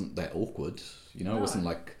 that wasn't that awkward, you know. It wasn't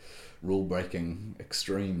like rule breaking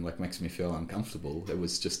extreme, like makes me feel uncomfortable. It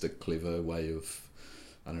was just a clever way of,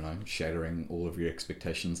 I don't know, shattering all of your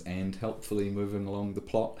expectations and helpfully moving along the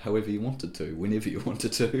plot however you wanted to, whenever you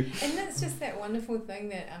wanted to. And that's just that wonderful thing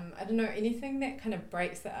that, I don't know, anything that kind of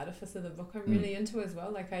breaks the artifice of the book I'm really into as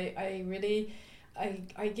well. Like I really...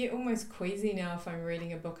 I get almost queasy now if I'm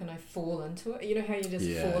reading a book and I fall into it. You know how you just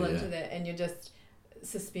fall into that and you're just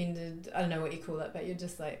suspended, I don't know what you call it, but you're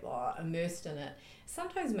just like immersed in it.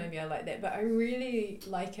 Sometimes maybe I like that, but I really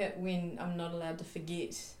like it when I'm not allowed to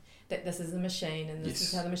forget that this is a machine and this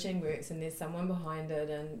is how the machine works and there's someone behind it.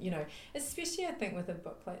 And, you know, especially I think with a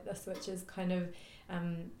book like this, which is kind of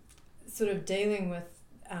sort of dealing with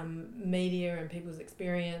media and people's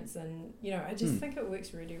experience, and you know, I just think it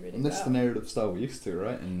works really, really well. And that's the narrative style we're used to,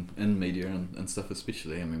 right? In media and stuff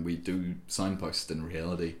especially. I mean, we do signpost in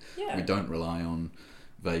reality. Yeah. We don't rely on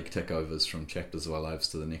vague takeovers from chapters of our lives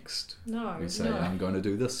to the next. No. We say, I'm going to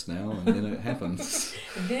do this now, and then it happens.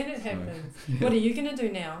 And then it happens. Yeah. What are you going to do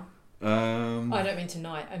now? I don't mean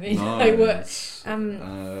tonight. I mean, no, like what?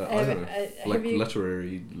 Like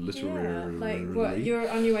literary. Yeah, like what? You're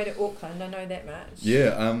on your way to Auckland. I know that much.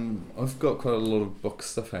 Yeah. I've got quite a lot of book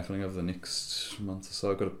stuff happening over the next month or so.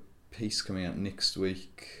 I've got a piece coming out next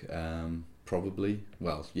week. Probably.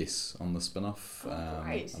 Well, yes, on the spin-off.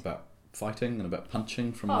 About fighting and about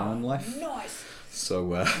punching from my own life. Nice. So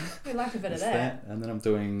we like a bit of that. And then I'm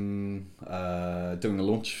doing a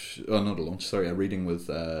reading with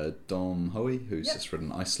Dom Hoey, who's just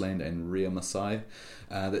written Iceland, and Ria Masai.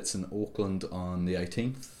 That's in Auckland on the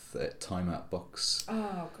 18th at Time Out Books.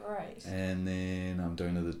 Oh, great. And then I'm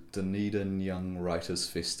doing the Dunedin Young Writers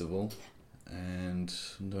Festival, and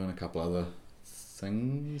I'm doing a couple other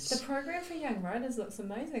things. The program for young writers looks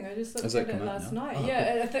amazing. I just looked at it last night. Oh,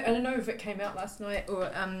 yeah, cool. I don't know if it came out last night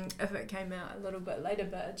or if it came out a little bit later,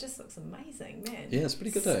 but it just looks amazing, man. Yeah, it's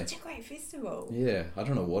pretty good. Such a great festival. Yeah, I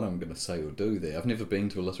don't know what I'm going to say or do there. I've never been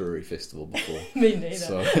to a literary festival before. Me neither.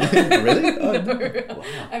 So, really? Oh, no.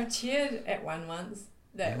 Wow. I've cheered at one once.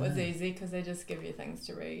 That was easy because they just give you things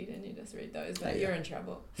to read and you just read those, but you're in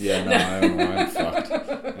trouble. Yeah, no, I'm fucked.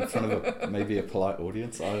 In front of maybe a polite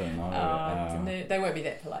audience, I don't know. They won't be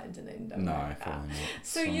that polite in Dunedin, don't no, they? probably not.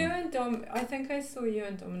 So you and Dom, I think I saw you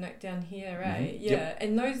and Dominic down here, right? Mm-hmm. Yeah, yep.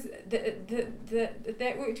 And those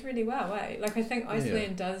that worked really well, eh? Like I think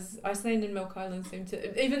Iceland and Milk Island seem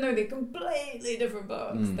to, even though they're completely different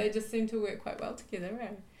books, they just seem to work quite well together,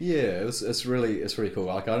 right? Yeah, it's really cool.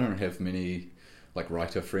 Like I don't have many like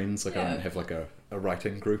writer friends, like I don't have like a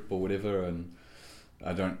writing group or whatever, and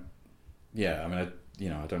I don't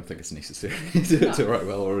I don't think it's necessary to write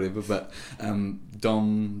well or whatever, but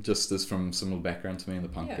Dom just is from similar background to me in the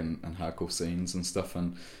punk and hardcore scenes and stuff,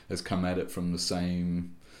 and has come at it from the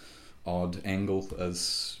same odd angle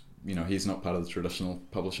as, you know, he's not part of the traditional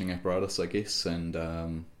publishing apparatus, I guess,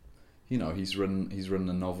 and he's written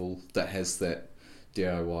a novel that has that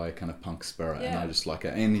DIY kind of punk spirit, and I just like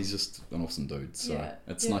it, and he's just an awesome dude, so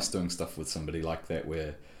it's nice doing stuff with somebody like that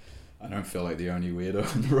where I don't feel like the only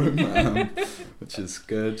weirdo in the room, which is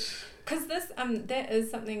good. Because this that is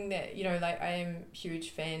something that, you know, like I am a huge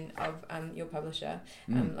fan of your publisher,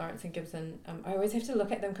 Lawrence and Gibson. I always have to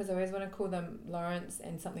look at them because I always want to call them Lawrence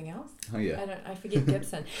and something else. Oh yeah. I forget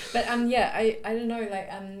Gibson, but I don't know, like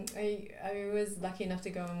I was lucky enough to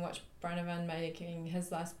go and watch Branavan making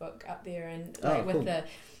his last book up there, and with the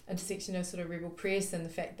intersection of sort of rebel press and the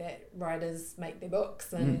fact that writers make their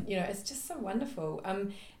books, and you know, it's just so wonderful.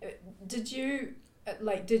 Did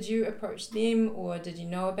you approach them, or did you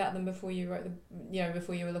know about them before you wrote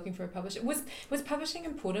before you were looking for a publisher? Was publishing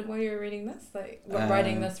important while you were reading this,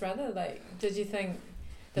 writing this rather? Like, did you think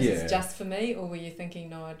this is just for me, or were you thinking,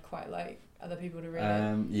 no, I'd quite like other people to read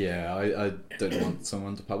it? Yeah, I did want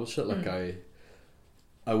someone to publish it. Like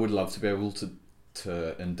I would love to be able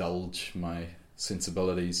to indulge my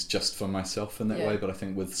sensibilities just for myself in that way, but I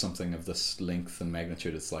think with something of this length and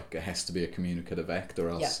magnitude, it's like it has to be a communicative act, or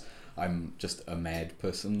else I'm just a mad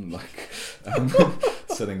person, like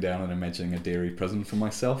sitting down and imagining a dairy prison for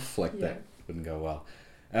myself, like that wouldn't go well.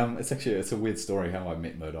 It's a weird story how I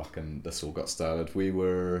met Murdoch and this all got started. We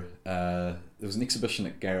were there was an exhibition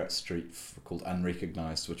at Garrett Street called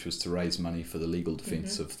Unrecognised, which was to raise money for the legal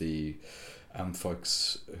defence of the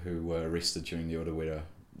folks who were arrested during the Otawera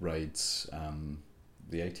raids.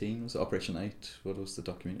 The 18 was it? Operation 8. What was the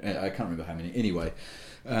documentary? I can't remember how many. Anyway,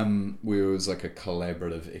 it was like a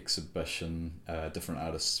collaborative exhibition. Different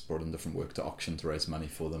artists brought in different work to auction to raise money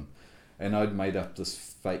for them. And I'd made up this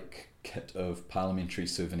fake kit of parliamentary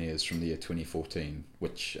souvenirs from the year 2014,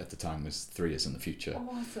 which at the time was 3 years in the future.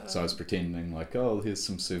 Awesome. So I was pretending like, oh, here's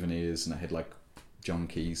some souvenirs, and I had like John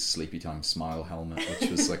Key's Sleepy Time Smile helmet, which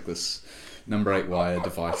was like this number 8 wire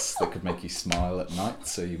device that could make you smile at night,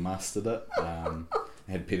 so you mastered it.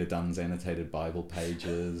 I had Peter Dunn's annotated Bible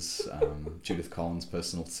pages, Judith Collins'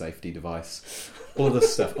 personal safety device, all of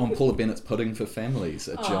this stuff. On Paula Bennett's pudding for families,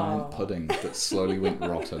 a giant pudding that slowly went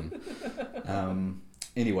rotten.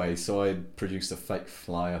 Anyway, so I produced a fake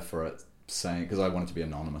flyer for it, saying, because I wanted to be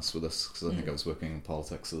anonymous with this, because I think I was working in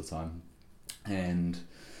politics at the time, and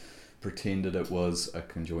pretended it was a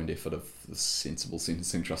conjoined effort of the Sensible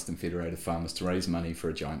Sentencing Trust and Federated Farmers to raise money for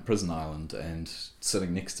a giant prison island. And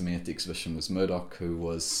sitting next to me at the exhibition was Murdoch, who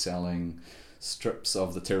was selling strips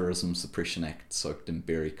of the Terrorism Suppression Act soaked in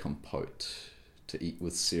berry compote to eat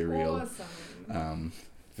with cereal. Awesome.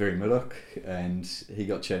 Very Murdoch, and he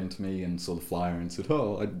got chatting to me and saw the flyer and said,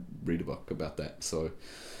 oh, I'd read a book about that. So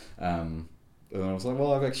and I was like,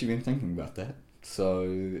 well, I've actually been thinking about that.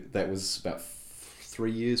 So that was about 3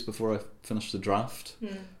 years before I finished the draft.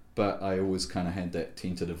 But I always kind of had that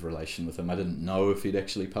tentative relation with him. I didn't know if he'd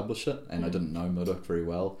actually publish it, and I didn't know Murdoch very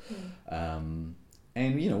well. And,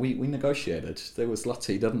 you know, we negotiated. There was lots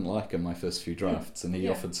he didn't like in my first few drafts, and he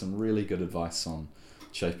offered some really good advice on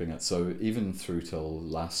shaping it. So even through till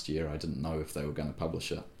last year, I didn't know if they were going to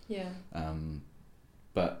publish it.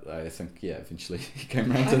 But I think, eventually he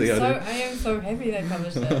came around to the idea. I am so happy they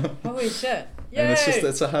published it. Holy shit. Yay! And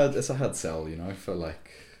it's a hard sell, you know, for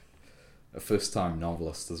like a first time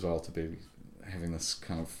novelist as well, to be having this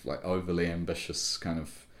kind of like overly ambitious kind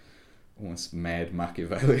of almost mad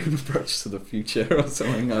Machiavellian approach to the future or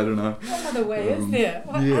something. I don't know. What other way is there?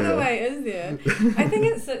 What other way is there? I think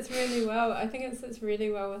it sits really well. I think it sits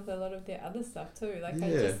really well with a lot of their other stuff too. Like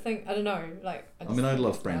I just think, I don't know, like I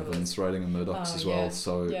love Brandon's writing and Murdoch's as well.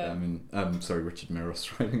 So I mean, Richard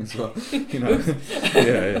Merris writing as well. You know,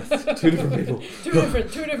 two different people. Two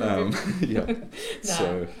different people.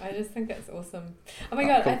 So I just think it's awesome. Oh my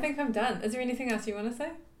god, cool. I think I'm done. Is there anything else you want to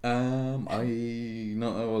say?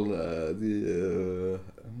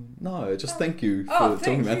 No, just thank you for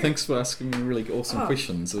talking about. Thanks for asking me really awesome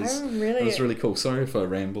questions. It was really cool. Sorry if I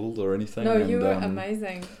rambled or anything. No, you were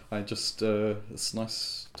amazing. I just it's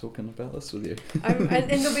nice talking about this with you. And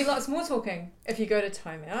there'll be lots more talking. If you go to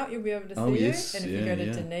Time Out, you'll be able to see you. And if you go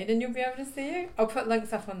to Dunedin, you'll be able to see you. I'll put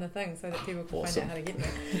links up on the thing so that people can find out how to get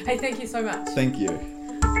there. Hey, thank you so much. Thank you.